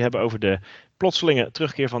eventjes met jullie hebben over de plotselinge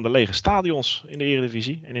terugkeer van de lege stadions in de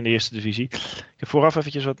Eredivisie en in de Eerste Divisie. Ik heb vooraf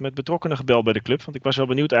eventjes wat met betrokkenen gebeld bij de club. Want ik was wel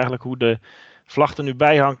benieuwd eigenlijk hoe de vlag er nu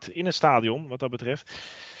bij hangt in het stadion, wat dat betreft.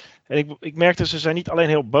 En ik merkte, ze zijn niet alleen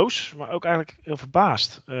heel boos, maar ook eigenlijk heel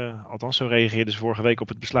verbaasd. Althans, zo reageerden ze vorige week op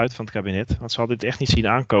het besluit van het kabinet. Want ze hadden dit echt niet zien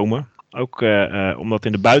aankomen. Ook omdat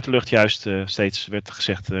in de buitenlucht juist steeds werd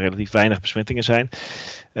gezegd relatief weinig besmettingen zijn.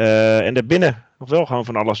 En daarbinnen nog wel gewoon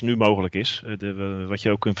van alles nu mogelijk is. Wat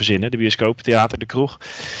je ook kunt verzinnen. De bioscoop, theater, de kroeg.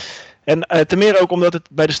 En ten meer ook omdat het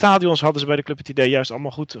bij de stadions hadden ze bij de club het idee juist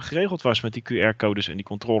allemaal goed geregeld was met die QR-codes en die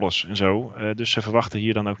controles en zo. Dus ze verwachten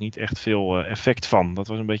hier dan ook niet echt veel effect van. Dat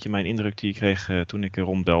was een beetje mijn indruk die ik kreeg toen ik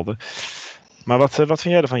rondbelde. Maar wat vind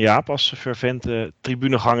jij ervan, Jaap, als fervent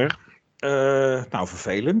tribuneganger? Nou,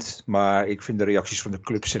 vervelend. Maar ik vind de reacties van de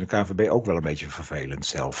clubs en de KNVB ook wel een beetje vervelend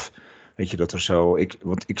zelf. Weet je, dat er zo...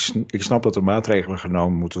 Want ik snap dat er maatregelen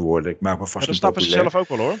genomen moeten worden. Ik maak me vast dat snappen ze zelf ook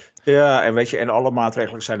wel, hoor. Ja, en weet je, en alle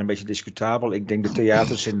maatregelen zijn een beetje discutabel. Ik denk de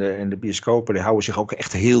theaters en de bioscopen, die houden zich ook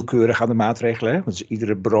echt heel keurig aan de maatregelen. Hè? Want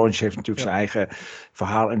iedere branche heeft natuurlijk zijn eigen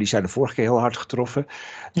verhaal. En die zijn de vorige keer heel hard getroffen.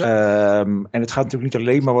 Ja. En het gaat natuurlijk niet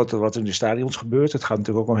alleen maar wat in de stadions gebeurt. Het gaat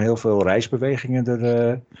natuurlijk ook om heel veel reisbewegingen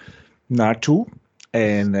er naartoe.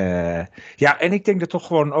 En en ik denk dat toch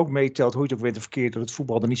gewoon ook meetelt, hoe je het ook went of verkeerd, dat het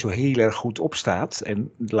voetbal er niet zo heel erg goed op staat.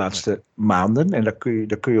 En de laatste maanden. En dat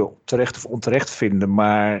kun je terecht of onterecht vinden.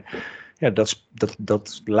 Maar ja,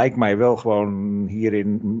 dat lijkt mij wel gewoon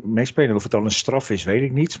hierin meespelen. Of het dan een straf is, weet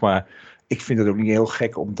ik niet. Maar ik vind het ook niet heel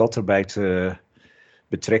gek om dat erbij te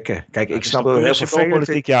betrekken. Kijk, ik snap dat heel veel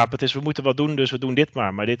politiek, Jaap. Het is, we moeten wat doen, dus we doen dit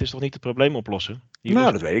maar. Maar dit is toch niet het probleem oplossen?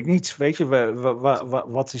 Dat weet ik niet. Weet je,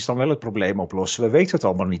 wat is dan wel het probleem oplossen? We weten het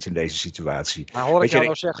allemaal niet in deze situatie. Maar hoor ik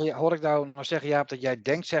nou zeggen, Jaap, dat jij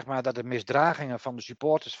denkt, zeg maar, dat de misdragingen van de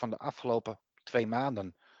supporters van de afgelopen 2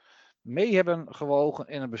 maanden mee hebben gewogen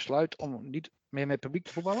in een besluit om niet meer met publiek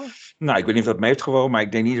te voetballen? Nou, ik weet niet of dat mee heeft gewogen, maar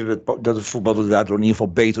ik denk niet dat het voetbal er daardoor in ieder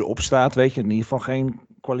geval beter op staat. Weet je, in ieder geval geen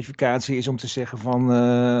kwalificatie is om te zeggen van,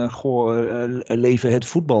 leven het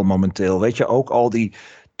voetbal momenteel. Weet je, ook al die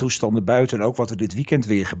toestanden buiten en ook wat er dit weekend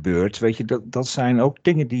weer gebeurt. Weet je, dat zijn ook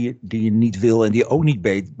dingen die je niet wil en die ook niet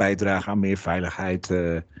bijdragen aan meer veiligheid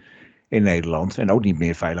in Nederland. En ook niet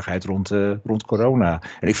meer veiligheid rond corona.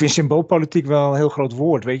 En ik vind symboolpolitiek wel een heel groot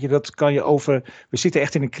woord. Weet je, dat kan je over... We zitten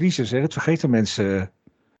echt in een crisis, hè? Dat vergeten mensen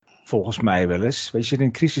volgens mij wel eens. Weet je, in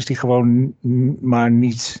een crisis die gewoon maar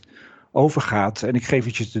niet overgaat. En ik geef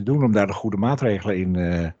het je te doen om daar de goede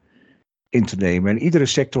maatregelen in te nemen. En iedere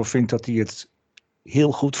sector vindt dat hij het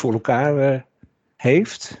heel goed voor elkaar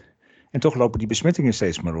heeft. En toch lopen die besmettingen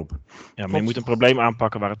steeds maar op. Ja, maar je moet een probleem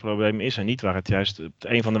aanpakken waar het probleem is en niet waar het juist op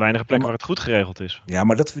een van de weinige plekken waar het goed geregeld is. Ja,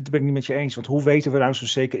 maar dat ben ik niet met je eens. Want hoe weten we nou zo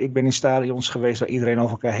zeker? Ik ben in stadions geweest waar iedereen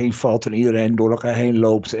over elkaar heen valt en iedereen door elkaar heen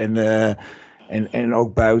loopt. En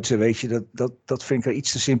ook buiten, weet je, dat vind ik er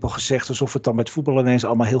iets te simpel gezegd. Alsof het dan met voetbal ineens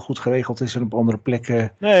allemaal heel goed geregeld is en op andere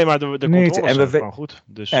plekken. Nee, maar de controles zijn gewoon goed.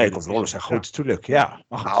 Dus, ja, de controles zijn goed, natuurlijk. Ja.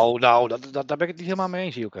 Nou, daar ben ik het niet helemaal mee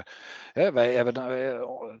eens, Hielke. Wij hebben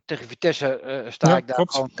tegen Vitesse sta ik daar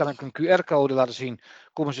klopt. gewoon, kan ik een QR-code laten zien.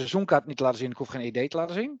 Kom een seizoenkaart niet laten zien, ik hoef geen ID te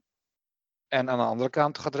laten zien. En aan de andere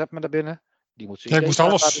kant gaat Redme naar binnen. Die moet zijn ik moest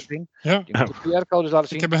alles laten zien. Ja. Die moet de QR-codes laten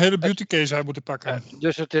zien. Ik heb een hele beautycase uit moeten pakken.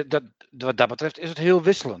 Dus wat dat betreft is het heel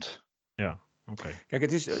wisselend. Ja, oké.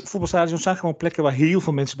 Kijk, voetbalstadions zijn gewoon plekken waar heel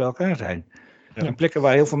veel mensen bij elkaar zijn. Ja. En plekken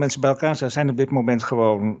waar heel veel mensen bij elkaar zijn op dit moment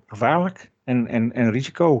gewoon gevaarlijk en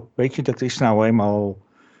risico. Weet je, dat is nou eenmaal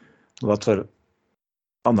wat er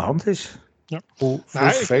aan de hand is. Ja. Hoe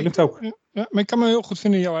vervelend ook. Ja, maar ik kan me heel goed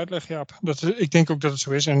vinden in jouw uitleg, Jaap. Ik denk ook dat het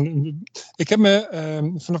zo is. En ik heb me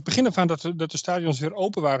vanaf het begin af aan dat de stadions weer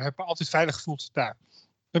open waren, heb me altijd veilig gevoeld daar. Dan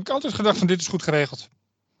heb ik altijd gedacht van dit is goed geregeld.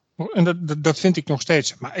 En dat vind ik nog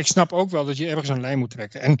steeds. Maar ik snap ook wel dat je ergens een lijn moet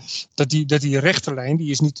trekken. En dat die rechte lijn,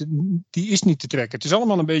 die is niet te trekken. Het is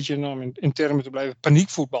allemaal een beetje, om in termen te blijven,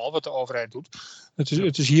 paniekvoetbal wat de overheid doet.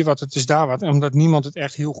 Het is hier wat, het is daar wat. En omdat niemand het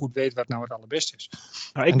echt heel goed weet wat nou het allerbeste is.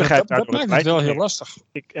 Nou, ik begrijp dat maakt het wel heel lastig.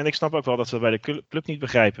 Ik snap ook wel dat we bij de club niet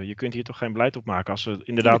begrijpen. Je kunt hier toch geen beleid op maken als we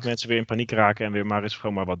inderdaad mensen weer in paniek raken en weer maar eens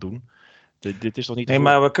gewoon maar wat doen. Dit is toch niet... Nee,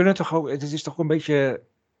 maar we kunnen toch ook... Het is toch een beetje...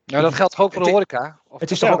 Nou, dat geldt ook voor de horeca.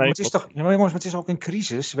 Het is ook een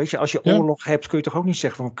crisis. Weet je, als je oorlog hebt, kun je toch ook niet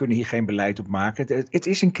zeggen van we kunnen hier geen beleid op maken. Het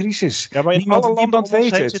is een crisis. Ja, maar in alle landen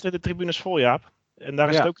weet het. Zitten de tribunes vol, Jaap. En daar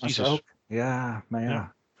is het ook crisis. Ja, maar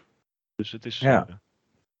ja. Dus het is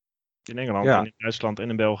in Engeland en in Duitsland en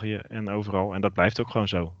in België en overal. En dat blijft ook gewoon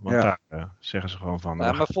zo. Want daar zeggen ze gewoon van...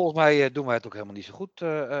 maar volgens mij doen wij het ook helemaal niet zo goed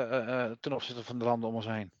ten opzichte van de landen om ons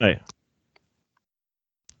heen. Nee.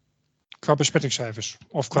 Qua besmettingscijfers.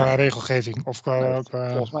 Of qua regelgeving. Of qua...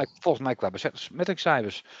 Volgens mij qua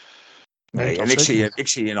besmettingscijfers. Nee, en ik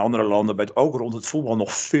zie in andere landen, ook rond het voetbal,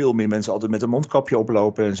 nog veel meer mensen altijd met een mondkapje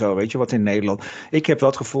oplopen en zo. Weet je wat in Nederland? Ik heb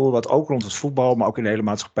dat gevoel dat ook rond het voetbal, maar ook in de hele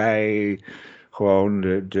maatschappij, gewoon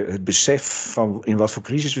het besef van in wat voor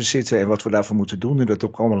crisis we zitten en wat we daarvoor moeten doen. En dat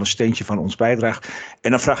ook allemaal een steentje van ons bijdraagt.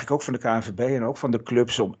 En dan vraag ik ook van de KNVB en ook van de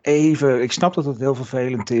clubs om even, ik snap dat het heel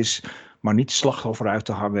vervelend is, maar niet slachtoffer uit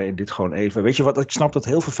te hangen en dit gewoon even. Weet je wat, ik snap dat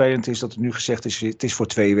het heel vervelend is dat er nu gezegd is, het is voor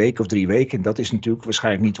 2 weken of 3 weken. En dat is natuurlijk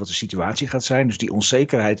waarschijnlijk niet wat de situatie gaat zijn. Dus die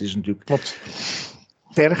onzekerheid is natuurlijk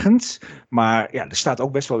tergend. Maar ja, er staat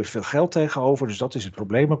ook best wel weer veel geld tegenover. Dus dat is het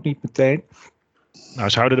probleem ook niet meteen. Nou,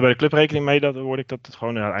 ze houden er bij de club rekening mee, dat hoor ik dat het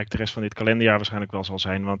gewoon eigenlijk de rest van dit kalenderjaar waarschijnlijk wel zal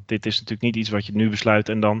zijn. Want dit is natuurlijk niet iets wat je nu besluit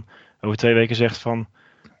en dan over 2 weken zegt van,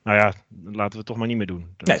 Nou ja, laten we het toch maar niet meer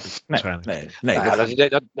doen. Waarschijnlijk. Nee,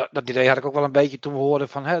 dat idee had ik ook wel een beetje toen we hoorden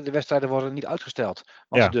van de wedstrijden worden niet uitgesteld.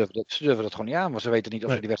 Want ze durven dat gewoon niet aan, want ze weten niet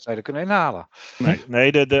of ze die wedstrijden kunnen inhalen.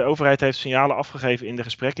 Nee, de overheid heeft signalen afgegeven in de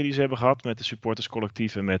gesprekken die ze hebben gehad met de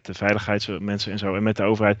supporterscollectieven, met de veiligheidsmensen en zo, en met de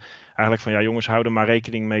overheid. Eigenlijk van jongens, hou er maar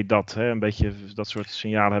rekening mee dat. Een beetje dat soort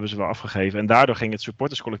signalen hebben ze wel afgegeven. En daardoor ging het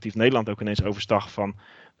supporterscollectief Nederland ook ineens overstag van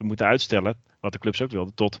we moeten uitstellen, wat de clubs ook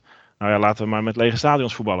wilden, tot laten we maar met lege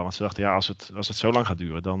stadions voetballen. Want ze dachten, als het zo lang gaat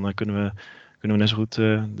duren, dan kunnen we net zo goed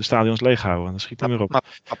de stadions leeg houden. Dan schiet het meer op.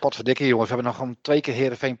 Maar potverdikke jongens, we hebben nog gewoon 2 keer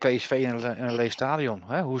Heerenveen PSV in een leeg stadion.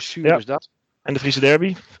 Hè? Hoe zuur is dat? En de Friese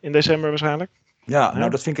derby in december waarschijnlijk. Ja, nou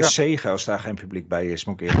dat vind ik een zegen als daar geen publiek bij is,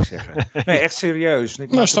 moet ik eerlijk zeggen. Nee, echt serieus.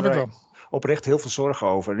 Nou, snap ik wel. Oprecht heel veel zorgen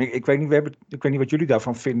over. Ik weet niet wat jullie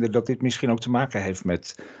daarvan vinden, dat dit misschien ook te maken heeft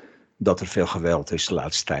met dat er veel geweld is de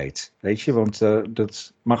laatste tijd. Weet je, want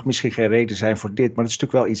dat mag misschien geen reden zijn voor dit, maar het is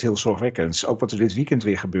natuurlijk wel iets heel zorgwekkends. Ook wat er dit weekend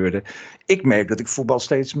weer gebeurde. Ik merk dat ik voetbal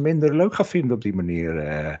steeds minder leuk ga vinden op die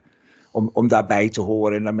manier. Om daarbij te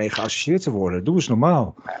horen en daarmee geassocieerd te worden. Doe eens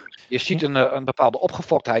normaal. Je ziet een bepaalde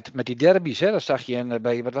opgefoktheid met die derbies. Hè? Dat zag je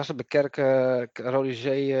bij, wat was het, bij Kerk, Rode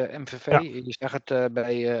Zee, MVV. Ja. Je zag het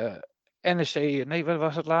bij NEC, nee, wat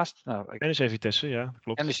was het laatst? NEC Vitesse, ja,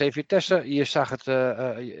 klopt. NEC Vitesse, je zag het,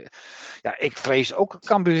 ik vrees ook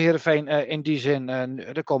Cambuur Heerenveen in die zin.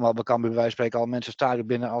 Er komen al bij Cambuur bij wijze van spreken al mensen stadion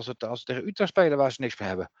binnen als het tegen Utrecht spelen waar ze niks meer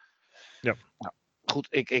hebben. Ja. Nou, goed,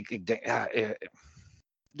 ik denk,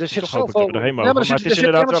 er zit zoveel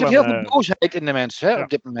heel veel boosheid in de mensen op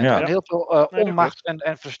dit moment. Ja. En heel veel onmacht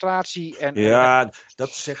en frustratie. Dat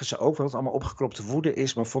zeggen ze ook wel, dat het allemaal opgekropte woede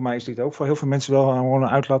is. Maar voor mij is dit ook voor heel veel mensen wel gewoon een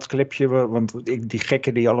uitlaatklepje. Want die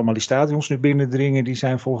gekken die allemaal die stadions nu binnendringen, die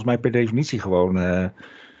zijn volgens mij per definitie gewoon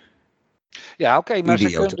ja, oké, maar ze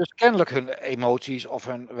kunnen dus kennelijk hun emoties of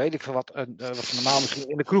hun, weet ik veel wat ze normaal misschien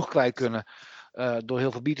in de kroeg kwijt kunnen. Door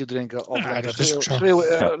heel veel bier te drinken of lekker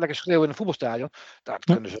schreeuwen in een voetbalstadion. Dat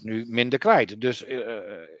kunnen ze nu minder kwijt. Dus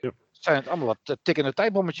zijn het allemaal wat tikkende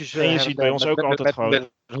tijdbommetjes. En je ziet bij ons ook altijd gewoon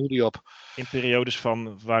in periodes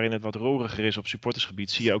waarin het wat roriger is op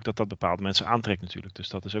supportersgebied, zie je ook dat bepaalde mensen aantrekt natuurlijk. Dus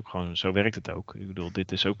dat is ook gewoon, zo werkt het ook. Ik bedoel,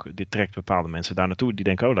 dit trekt bepaalde mensen daar naartoe. Die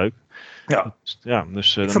denken, leuk. Ja.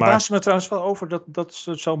 Dus, ik verbaas me trouwens wel over dat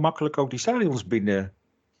ze zo makkelijk ook die stadions binnenkomen.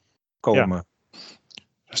 Ja.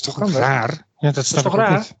 Dat is toch raar? Ja, dat snap ik ook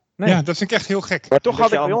niet. Nee. Ja, dat vind ik echt heel gek. Maar toch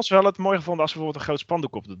had ik bij ons wel het mooi gevonden als we bijvoorbeeld een groot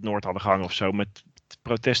spandoek op het Noord hadden gehangen of zo. Met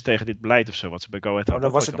protest tegen dit beleid of zo. Wat ze bij Go Ahead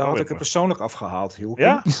hadden. Dan had ik het persoonlijk afgehaald.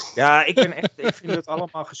 Ja? Ja, ik vind het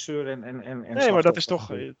allemaal gezeur en nee, maar dat is toch...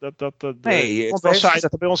 Nee, het was saai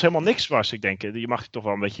dat er bij ons helemaal niks was. Ik denk, je mag je toch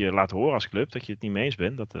wel een beetje laten horen als club. Dat je het niet mee eens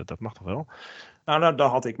bent. Dat mag toch wel? Nou, dan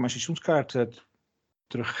had ik mijn seizoenskaart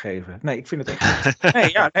teruggegeven. Nee, ik vind het echt...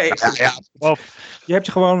 Je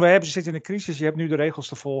hebt gewoon, we zitten in een crisis, je hebt nu de regels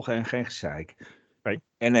te volgen en geen gezeik. Nee.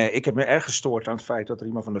 En ik heb me erg gestoord aan het feit dat er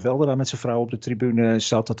iemand van der Velde daar met zijn vrouw op de tribune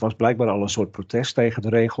zat. Dat was blijkbaar al een soort protest tegen de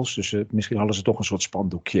regels. Dus misschien hadden ze toch een soort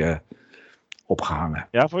spandoekje opgehangen.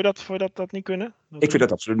 Ja, vond je dat niet kunnen? Ik vind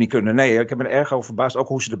dat absoluut niet kunnen. Nee, ik heb me er erg over verbaasd. Ook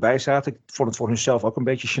hoe ze erbij zaten. Ik vond het voor hunzelf ook een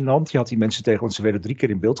beetje gênant. Je had die mensen tegen, want ze werden 3 keer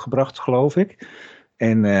in beeld gebracht, geloof ik.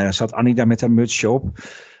 En zat Annie daar met haar mutsje op.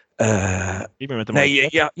 Niet meer met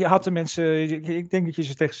de je had de mensen... Ik denk dat je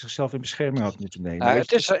ze tegen zichzelf in bescherming had moeten nemen.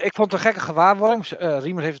 Ik vond het een gekke gewaarwording.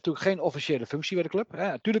 Riemer heeft natuurlijk geen officiële functie bij de club.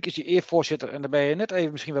 Natuurlijk is hij eervoorzitter en dan ben je net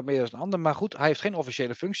even misschien wat meer dan een ander. Maar goed, hij heeft geen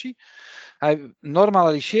officiële functie. Hij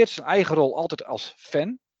normaliseert zijn eigen rol altijd als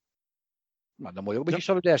fan. Maar dan moet je ook een beetje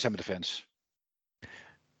solidair zijn met de fans.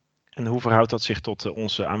 En hoe verhoudt dat zich tot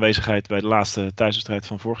onze aanwezigheid bij de laatste thuiswedstrijd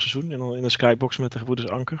van vorig seizoen in de skybox met de gebroeders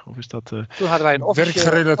Anker? Of is dat? Toen hadden wij een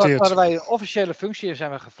officiële functie en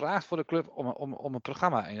zijn we gevraagd voor de club om een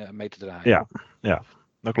programma mee te draaien. Ja,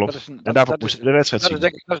 dat klopt. En daarvoor moesten we de wedstrijd zien.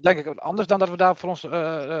 Dat is denk ik anders dan dat we daar voor ons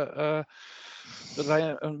dat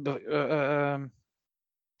wij een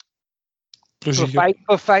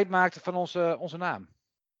profijt maakten van onze naam.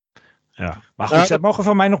 Ja. Maar goed, ze mogen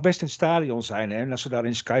van mij nog best in het stadion zijn. Hè? En als ze daar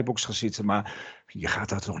in Skybox gaan zitten. Maar je gaat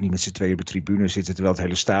daar toch niet met z'n tweeën op de tribune zitten. Terwijl het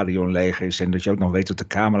hele stadion leeg is. En dat je ook nog weet dat de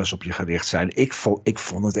camera's op je gericht zijn. Ik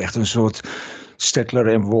vond het echt een soort Stettler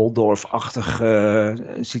en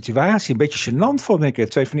Waldorf-achtige situatie. Een beetje gênant vond ik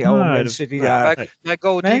het. 2 van die oude mensen die daar... Bij Go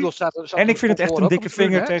Ahead Eagles staat en ik vind het echt een dikke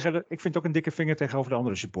vinger tegen... Ik vind het ook een dikke vinger tegenover de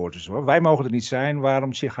andere supporters. Hoor. Wij mogen er niet zijn.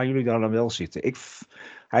 Waarom gaan jullie daar dan wel zitten? Hij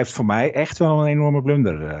heeft voor mij echt wel een enorme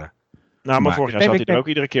blunder... maar vorig jaar zat hij er ook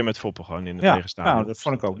iedere keer met Foppen gewoon in de tegenstander. Nou, dat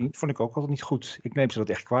vond ik ook niet. Vond ik ook altijd niet goed. Ik neem ze dat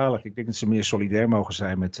echt kwalijk. Ik denk dat ze meer solidair mogen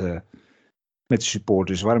zijn met de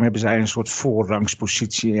supporters. Waarom hebben zij een soort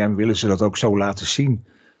voorrangspositie en willen ze dat ook zo laten zien?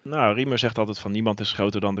 Nou, Riemer zegt altijd van niemand is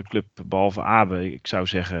groter dan de club behalve Abe. Ik zou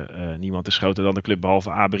zeggen, niemand is groter dan de club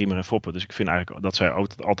behalve Abe, Riemer en Foppen. Dus ik vind eigenlijk dat zij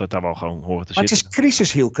altijd daar wel gewoon horen te Maar zitten. het is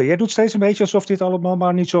crisis, Hielke. Jij doet steeds een beetje alsof dit allemaal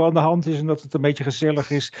maar niet zo aan de hand is en dat het een beetje gezellig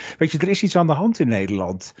is. Weet je, er is iets aan de hand in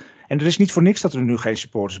Nederland. En er is niet voor niks dat er nu geen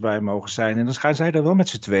supporters bij mogen zijn. En dan gaan zij daar wel met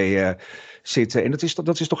z'n tweeën zitten. En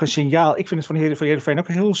dat is toch een signaal. Ik vind het van Heerenveen ook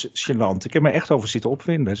heel gênant. Ik heb me echt over zitten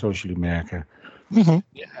opwinden, zoals jullie merken.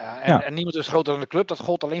 En niemand is groter dan de club, dat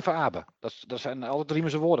gold alleen voor Abe. Dat zijn altijd Riemer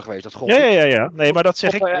zijn woorden geweest. Dat gold Ja. Nee, maar dat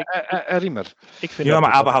zeg ik. En Riemer. Ik vind Ja, dat maar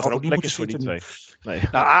het Abe had er altijd ook niet lekker moeten is voor die zitten. twee.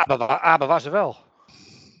 Nee. Nou, Abe was er wel.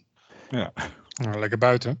 Nou, lekker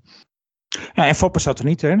buiten. Ja, en Foppen zat er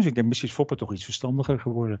niet, hè? Dus ik denk misschien is Foppen toch iets verstandiger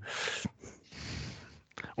geworden.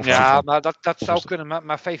 Of Ja, maar dat zou kunnen.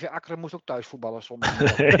 Maar VV Akkeren moest ook thuis voetballen zonder.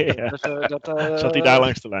 Ja. Dus, Zat hij daar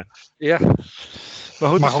langs de lijn? Ja. Maar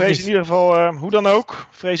goed, ik Mag ook vrees niet. in ieder geval, hoe dan ook,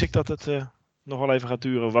 vrees ik dat het nog wel even gaat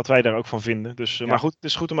duren, wat wij daar ook van vinden. Dus, Maar goed, het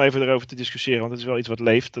is goed om even erover te discussiëren, want het is wel iets wat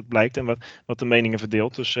leeft, dat blijkt en wat de meningen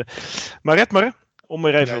verdeelt. Dus, maar Redmer, om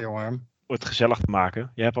weer even Ja, jongen. het gezellig te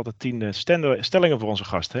maken. Je hebt altijd 10 stellingen voor onze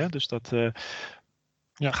gasten, hè? Dus dat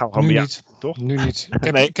Ja, gaan we gewoon nu bij niet. toch? Nu niet.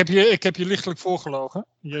 Nee. Ik heb je lichtelijk voorgelogen.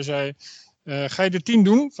 Je zei, ga je de 10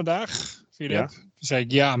 doen vandaag, Philip? Ja. Toen zei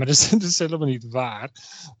ik, ja, maar dat is helemaal niet waar.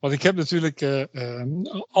 Want ik heb natuurlijk,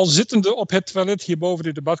 al zittende op het toilet hierboven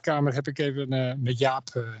in de badkamer, heb ik even met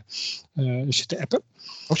Jaap zitten appen.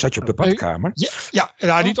 Of zat je op de badkamer?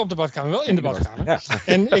 Ja, niet op de badkamer, wel in de badkamer. Ja.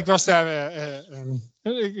 En ik was daar,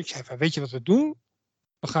 ik zei, weet je wat we doen?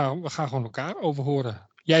 We gaan gewoon elkaar overhoren.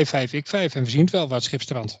 Jij 5, ik 5 en we zien het wel waar het schip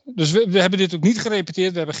strandt. Dus we hebben dit ook niet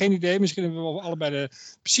gerepeteerd. We hebben geen idee. Misschien hebben we wel allebei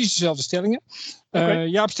precies dezelfde stellingen. Okay.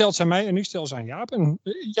 Jaap stelt ze aan mij en ik stel ze aan Jaap. En,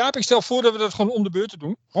 Jaap, ik stel voor dat we dat gewoon om de beurten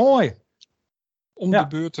doen. Mooi. Om de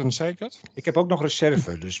beurten, zei ik dat? Ik heb ook nog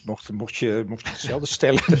reserve, dus mocht je hetzelfde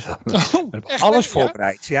stellen. Echt, alles ja?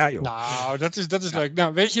 voorbereid. Ja, joh. Nou, dat is leuk.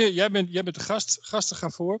 Nou, weet je, jij bent de gast. Gasten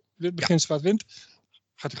gaan voor. Dit begint zwart wint.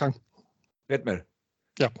 Gaat uw gang. Redmer.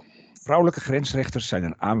 Ja. Vrouwelijke grensrechters zijn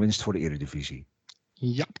een aanwinst voor de Eredivisie.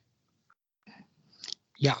 Jaap.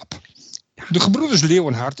 De Gebroeders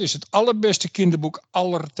Leeuwenhart is het allerbeste kinderboek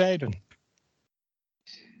aller tijden.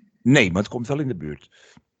 Nee, maar het komt wel in de buurt.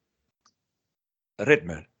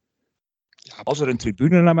 Redmer. Jaap. Als er een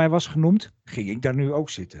tribune naar mij was genoemd, ging ik daar nu ook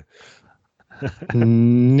zitten.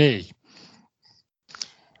 Nee.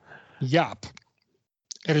 Jaap.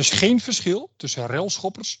 Er is geen verschil tussen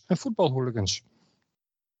relschoppers en voetbalhooligans.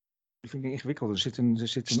 Dat vind ik ingewikkeld. Er zit een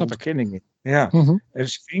Snap ik. ontkenning in. Ja. Er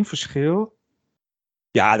is geen verschil.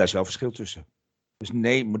 Ja, daar is wel verschil tussen. Dus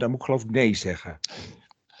nee, maar dan moet ik geloof ik nee zeggen.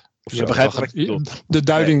 Of Je zo. begrijpt wat ik bedoel. De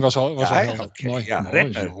duiding was al Ja, helder. oké. Mooi, Ja, mooi,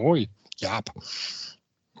 Redmer. mooi. Jaap.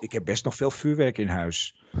 Ik heb best nog veel vuurwerk in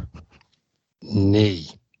huis. Nee.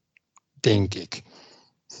 Denk ik.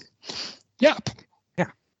 Jaap.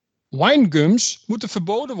 Ja. Winegums moeten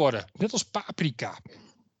verboden worden. Net als paprika.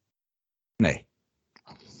 Nee.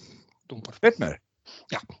 Domper. Redmer.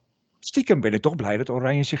 Ja. Stiekem ben ik toch blij dat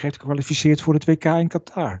Oranje zich heeft gekwalificeerd voor het WK in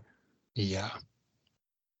Qatar. Ja.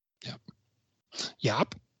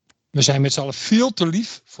 Jaap. We zijn met z'n allen veel te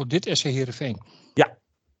lief voor dit SC Heerenveen.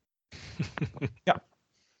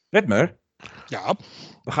 Redmer. Jaap.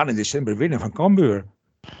 We gaan in december winnen van Cambuur.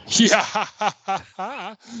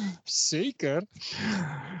 Ja, zeker.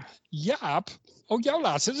 Jaap, ook jouw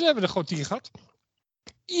laatste, dus hebben we er gewoon 10 gehad.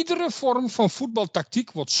 Iedere vorm van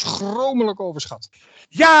voetbaltactiek wordt schromelijk overschat.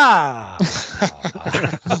 Ja!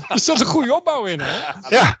 Er zat een goede opbouw in, hè?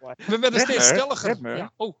 Ja. We werden steeds stelliger. Redmer.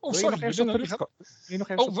 Ja. Oh, Wil je sorry. nog even Wil je nog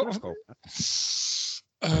even Oh, terugkomen?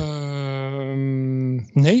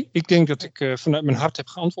 nee, ik denk dat ik vanuit mijn hart heb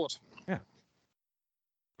geantwoord. Ja.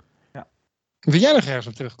 Wil jij nog ergens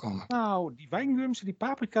op terugkomen? Nou, die wijngums en die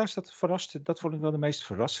paprika's, dat vond ik wel de meest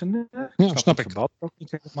verrassende. Ja, snap ik. Het verband ook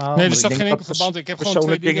niet helemaal. Nee, er maar staat ik geen denk enkel dat verband. Ik heb gewoon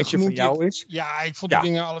persoonlijk 2 dingen dingetje van genoemd. jou is. Ja, ik vond Ja. die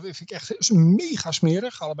dingen alle, vind ik echt mega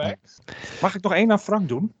smerig, allebei. Mag ik nog één aan Frank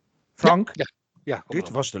doen? Frank, Ja, kom dit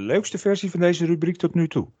erop. was de leukste versie van deze rubriek tot nu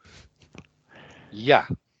toe. Ja.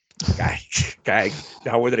 Kijk,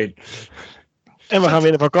 daar houden we erin. En we gaan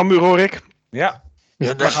winnen van Cambuur, hoor ik. Ja,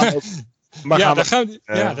 Ja, Maar gaan we-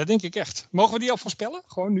 ja, dat denk ik echt. Mogen we die al voorspellen?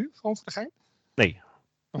 Gewoon nu? Gewoon voor de gein?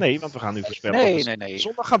 Nee, want we gaan nu voorspellen Nee, dat we nee.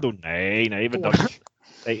 zondag gaan doen. Nee,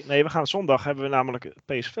 we gaan zondag hebben we namelijk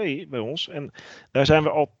PSV bij ons. En daar zijn we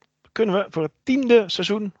al, kunnen we voor het 10e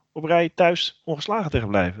seizoen op rij thuis ongeslagen tegen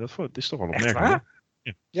blijven. Dat is toch wel echt opmerkelijk. waar?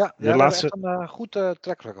 hè? Ja, De dat laatste- is echt een goed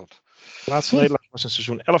track record. De laatste nederlaag was in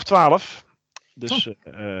seizoen 11-12. Dus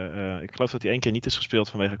ik geloof dat hij 1 keer niet is gespeeld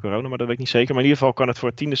vanwege corona, maar dat weet ik niet zeker. Maar in ieder geval kan het voor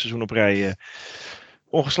het 10e seizoen op rij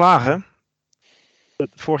ongeslagen.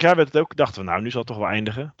 Vorig jaar werd het ook, dachten we, nou, nu zal het toch wel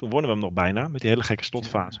eindigen. Toen wonnen we hem nog bijna, met die hele gekke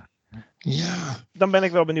slotfase. Ja. Dan ben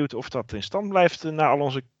ik wel benieuwd of dat in stand blijft na al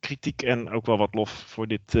onze kritiek en ook wel wat lof voor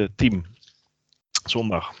dit team.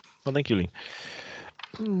 Zondag. Wat denken jullie?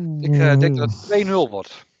 Ik denk dat het 2-0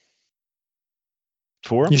 wordt.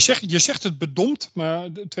 Voor? Je zegt het bedompt, maar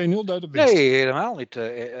 2-0 duidt op winst. Nee, helemaal niet.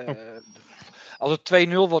 Als het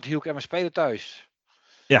 2-0 wordt, hield ik aan mijn spelen thuis.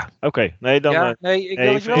 Ja, oké. Nee, dan... Ja, nee, ik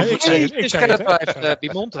wil het wel. ik zei het, Ik ken het blijft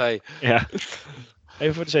Bimond, hé. Ja.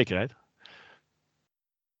 Even voor de zekerheid.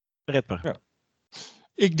 Red me. Ja.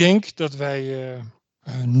 Ik denk dat wij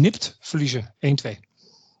nipt verliezen. 1-2.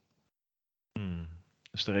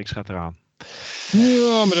 Dus de reeks gaat eraan.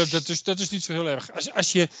 Ja, maar dat is niet zo heel erg.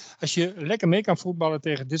 Als je lekker mee kan voetballen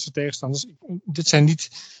tegen dit soort tegenstanders. Dit zijn niet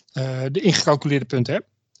de ingecalculeerde punten, hè?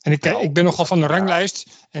 En ik ben nogal van de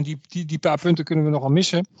ranglijst. En die paar punten kunnen we nogal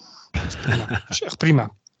missen. Dat is prima. Dat is echt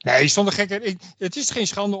prima. Nee, zonder gekheid. Het is geen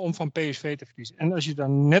schande om van PSV te verliezen. En als je daar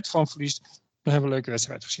net van verliest, dan hebben we een leuke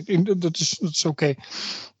wedstrijd gezien. Dat is oké.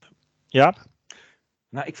 Ja?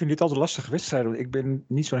 Nou, ik vind dit altijd lastige wedstrijden. Ik ben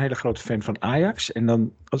niet zo'n hele grote fan van Ajax. En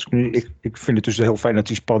dan, ik vind het dus heel fijn dat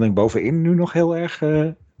die spanning bovenin nu nog heel erg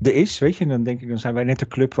er is. Weet je, en dan denk ik, dan zijn wij net de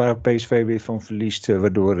club waar PSV weer van verliest.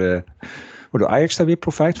 Waardoor Ajax daar weer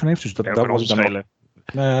profijt van heeft. Dus dat was dan schelen.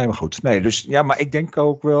 Nee, maar goed. Nee, dus ja, maar ik denk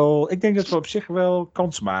ook wel. Ik denk dat we op zich wel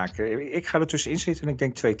kans maken. Ik ga er tussenin zitten en ik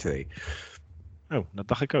denk 2-2. Oh, dat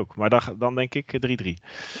dacht ik ook. Maar dan denk ik 3-3.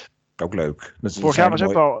 Ook leuk. Vorig jaar was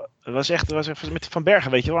ook wel. Was echt met Van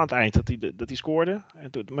Bergen, weet je wel, aan het eind dat hij scoorde.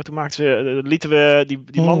 Maar toen lieten we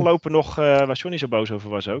die man lopen nog, waar Johnny zo boos over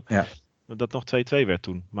was ook. Ja. Dat nog 2-2 werd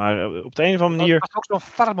toen. Maar op de een of andere manier. Er was ook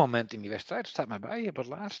zo'n VAR-moment in die wedstrijd. Dat staat mij bij op het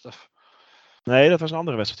laatste. Nee, dat was een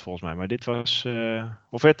andere wedstrijd volgens mij. Maar dit was.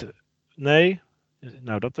 Of werd. Nee.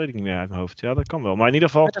 Nou, dat weet ik niet meer uit mijn hoofd. Ja, dat kan wel. Maar in ieder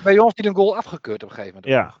geval. Bij ons die een goal afgekeurd op een gegeven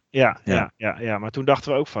moment. Ja. Maar toen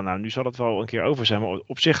dachten we ook van, nou, nu zal het wel een keer over zijn. Maar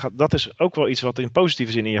op zich, dat is ook wel iets wat in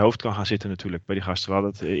positieve zin in je hoofd kan gaan zitten natuurlijk bij die gasten. We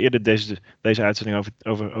hadden het eerder deze uitzending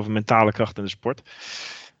over mentale kracht in de sport.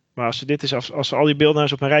 Maar als ze al die beelden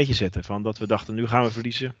eens op een rijtje zetten, van dat we dachten, nu gaan we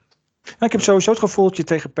verliezen. Nou, ik heb sowieso het gevoeltje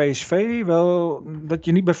tegen PSV wel dat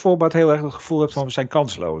je niet bij voorbaat heel erg het gevoel hebt van we zijn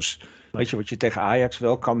kansloos. Weet je wat je tegen Ajax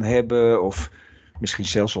wel kan hebben of misschien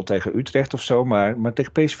zelfs wel tegen Utrecht of zo. Maar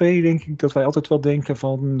tegen PSV denk ik dat wij altijd wel denken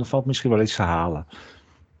van er valt misschien wel iets te halen.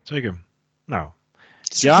 Zeker. Nou.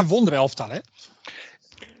 Het is een wonderelftal, hè? Nee,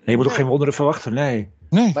 je moet ook geen wonderen verwachten, nee.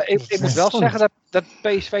 Maar ik moet wel zeggen dat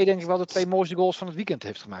PSV denk ik wel de 2 mooiste goals van het weekend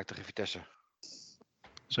heeft gemaakt tegen Vitesse.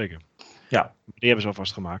 Zeker. Ja. Die hebben ze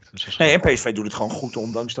alvast gemaakt. Dus nee, en PSV doet het gewoon goed,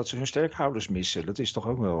 ondanks dat ze hun sterkhouders missen. Dat is toch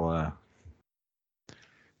ook wel...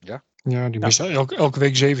 Ja, die missen elke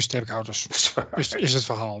week 7 sterkhouders. Is het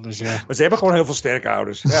verhaal. Dus ja. Maar ze hebben gewoon heel veel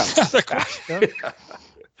sterkhouders. Ja, dat klopt.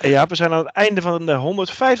 Ja, we zijn aan het einde van de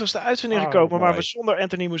 150ste uitzending gekomen. mooi. Maar we zonder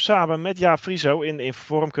Anthony Moussaba met Jaap Frieso in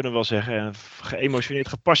vorm kunnen we wel zeggen. En geëmotioneerd,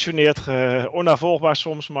 gepassioneerd, onnavolgbaar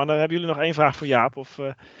soms. Maar dan hebben jullie nog 1 vraag voor Jaap? Of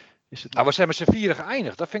is het... Nou, we zijn met z'n 4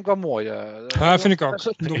 geëindigd. Dat vind ik wel mooi. Ja, vind ik ook.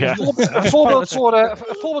 Ja. Een voorbeeld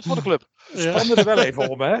voor de club. spannen er wel even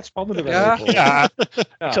om, hè? Spannen er wel Ja. even om. Ja,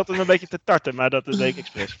 ik zat er een beetje te tarten, maar dat deed ik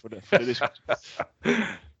expres voor de discussie.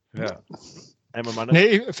 Ja. En maar mannen.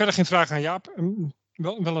 Nee, verder geen vraag aan Jaap.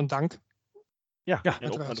 Wel een dank. Ja, Ja,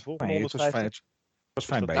 en op naar de volgende Nee, het was 150. fijn. Het was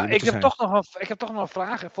fijn bij Nou, jullie ik te heb zijn. toch nog een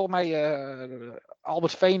vraag. Volgens mij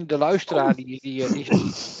Albert Veen, de luisteraar, die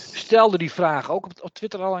stelde die vraag ook op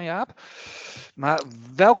Twitter al aan Jaap. Maar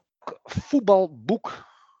welk voetbalboek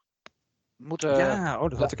moet dat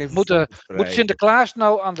had ik even moet voorbereid. Sinterklaas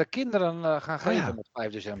nou aan de kinderen gaan geven ja. op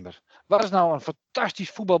 5 december? Wat is nou een fantastisch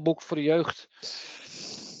voetbalboek voor de jeugd?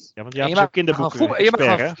 Ja, want En jij je hebt mag zo'n kinderboek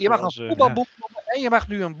je mag een voetbalboek noemen en je mag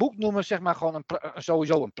nu een boek noemen, zeg maar gewoon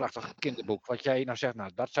sowieso een prachtig kinderboek. Wat jij nou zegt,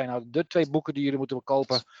 nou, dat zijn nou de 2 boeken die jullie moeten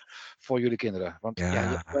kopen voor jullie kinderen. Want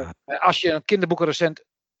als je een kinderboekenrecent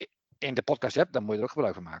in de podcast hebt, dan moet je er ook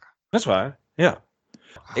gebruik van maken. Dat is waar, ja.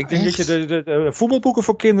 Ik denk dat je de voetbalboeken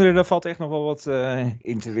voor kinderen, daar valt echt nog wel wat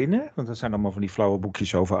in te winnen. Want dat zijn allemaal van die flauwe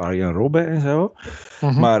boekjes over Arjen Robben en zo.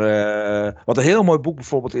 Maar wat een heel mooi boek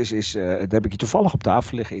bijvoorbeeld is daar heb ik hier toevallig op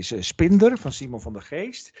tafel liggen, is Spinder van Simon van der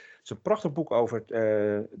Geest. Het is een prachtig boek over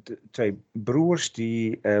 2 broers,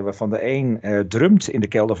 waarvan de een drumt in de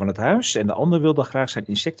kelder van het huis en de ander wil dan graag zijn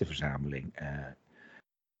insectenverzameling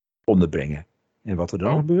onderbrengen. En wat er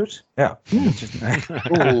dan gebeurt? Ja.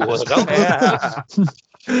 Wat dan?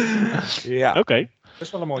 Ja. Oké. Dat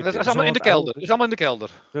is wel een mooie Dat tip. is allemaal in de kelder. Dat is allemaal in de kelder.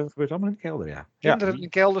 Dat gebeurt allemaal in de kelder, ja. Kinderen in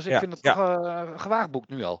kelders, ik Ja. vind het toch een gewaagd boek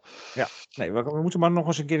nu al. Nee, we moeten maar nog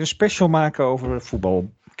eens een keer een special maken over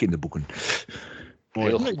voetbal kinderboeken. Heel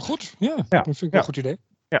Dat lijkt me goed. Ja, Ja. dat vind ik een goed idee.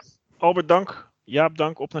 Albert, dank. Jaap,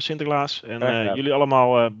 dank. Op naar Sinterklaas. En jullie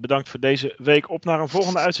allemaal bedankt voor deze week. Op naar een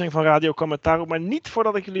volgende uitzending van Radio Kamataru. Maar niet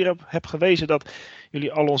voordat ik jullie heb gewezen dat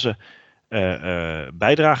jullie al onze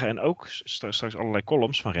bijdragen en ook straks allerlei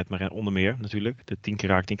columns van Redmer en onder meer natuurlijk, de 10 keer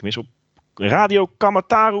raak, 10 keer mis, op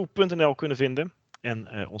radiokamataru.nl kunnen vinden.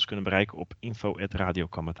 En ons kunnen bereiken op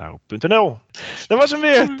info@radiokamataru.nl. Dat was hem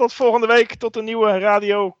weer. Tot volgende week. Tot een nieuwe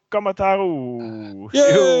Radio Kamataru.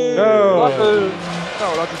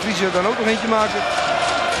 Nou, laat de Vries er dan ook nog eentje maken.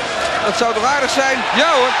 Dat zou toch aardig zijn? Ja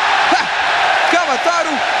hoor. Ha!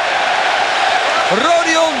 Kamataru.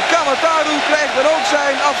 Rodion Kamataru krijgt dan ook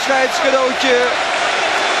zijn afscheidscadeautje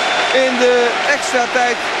in de extra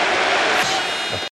tijd.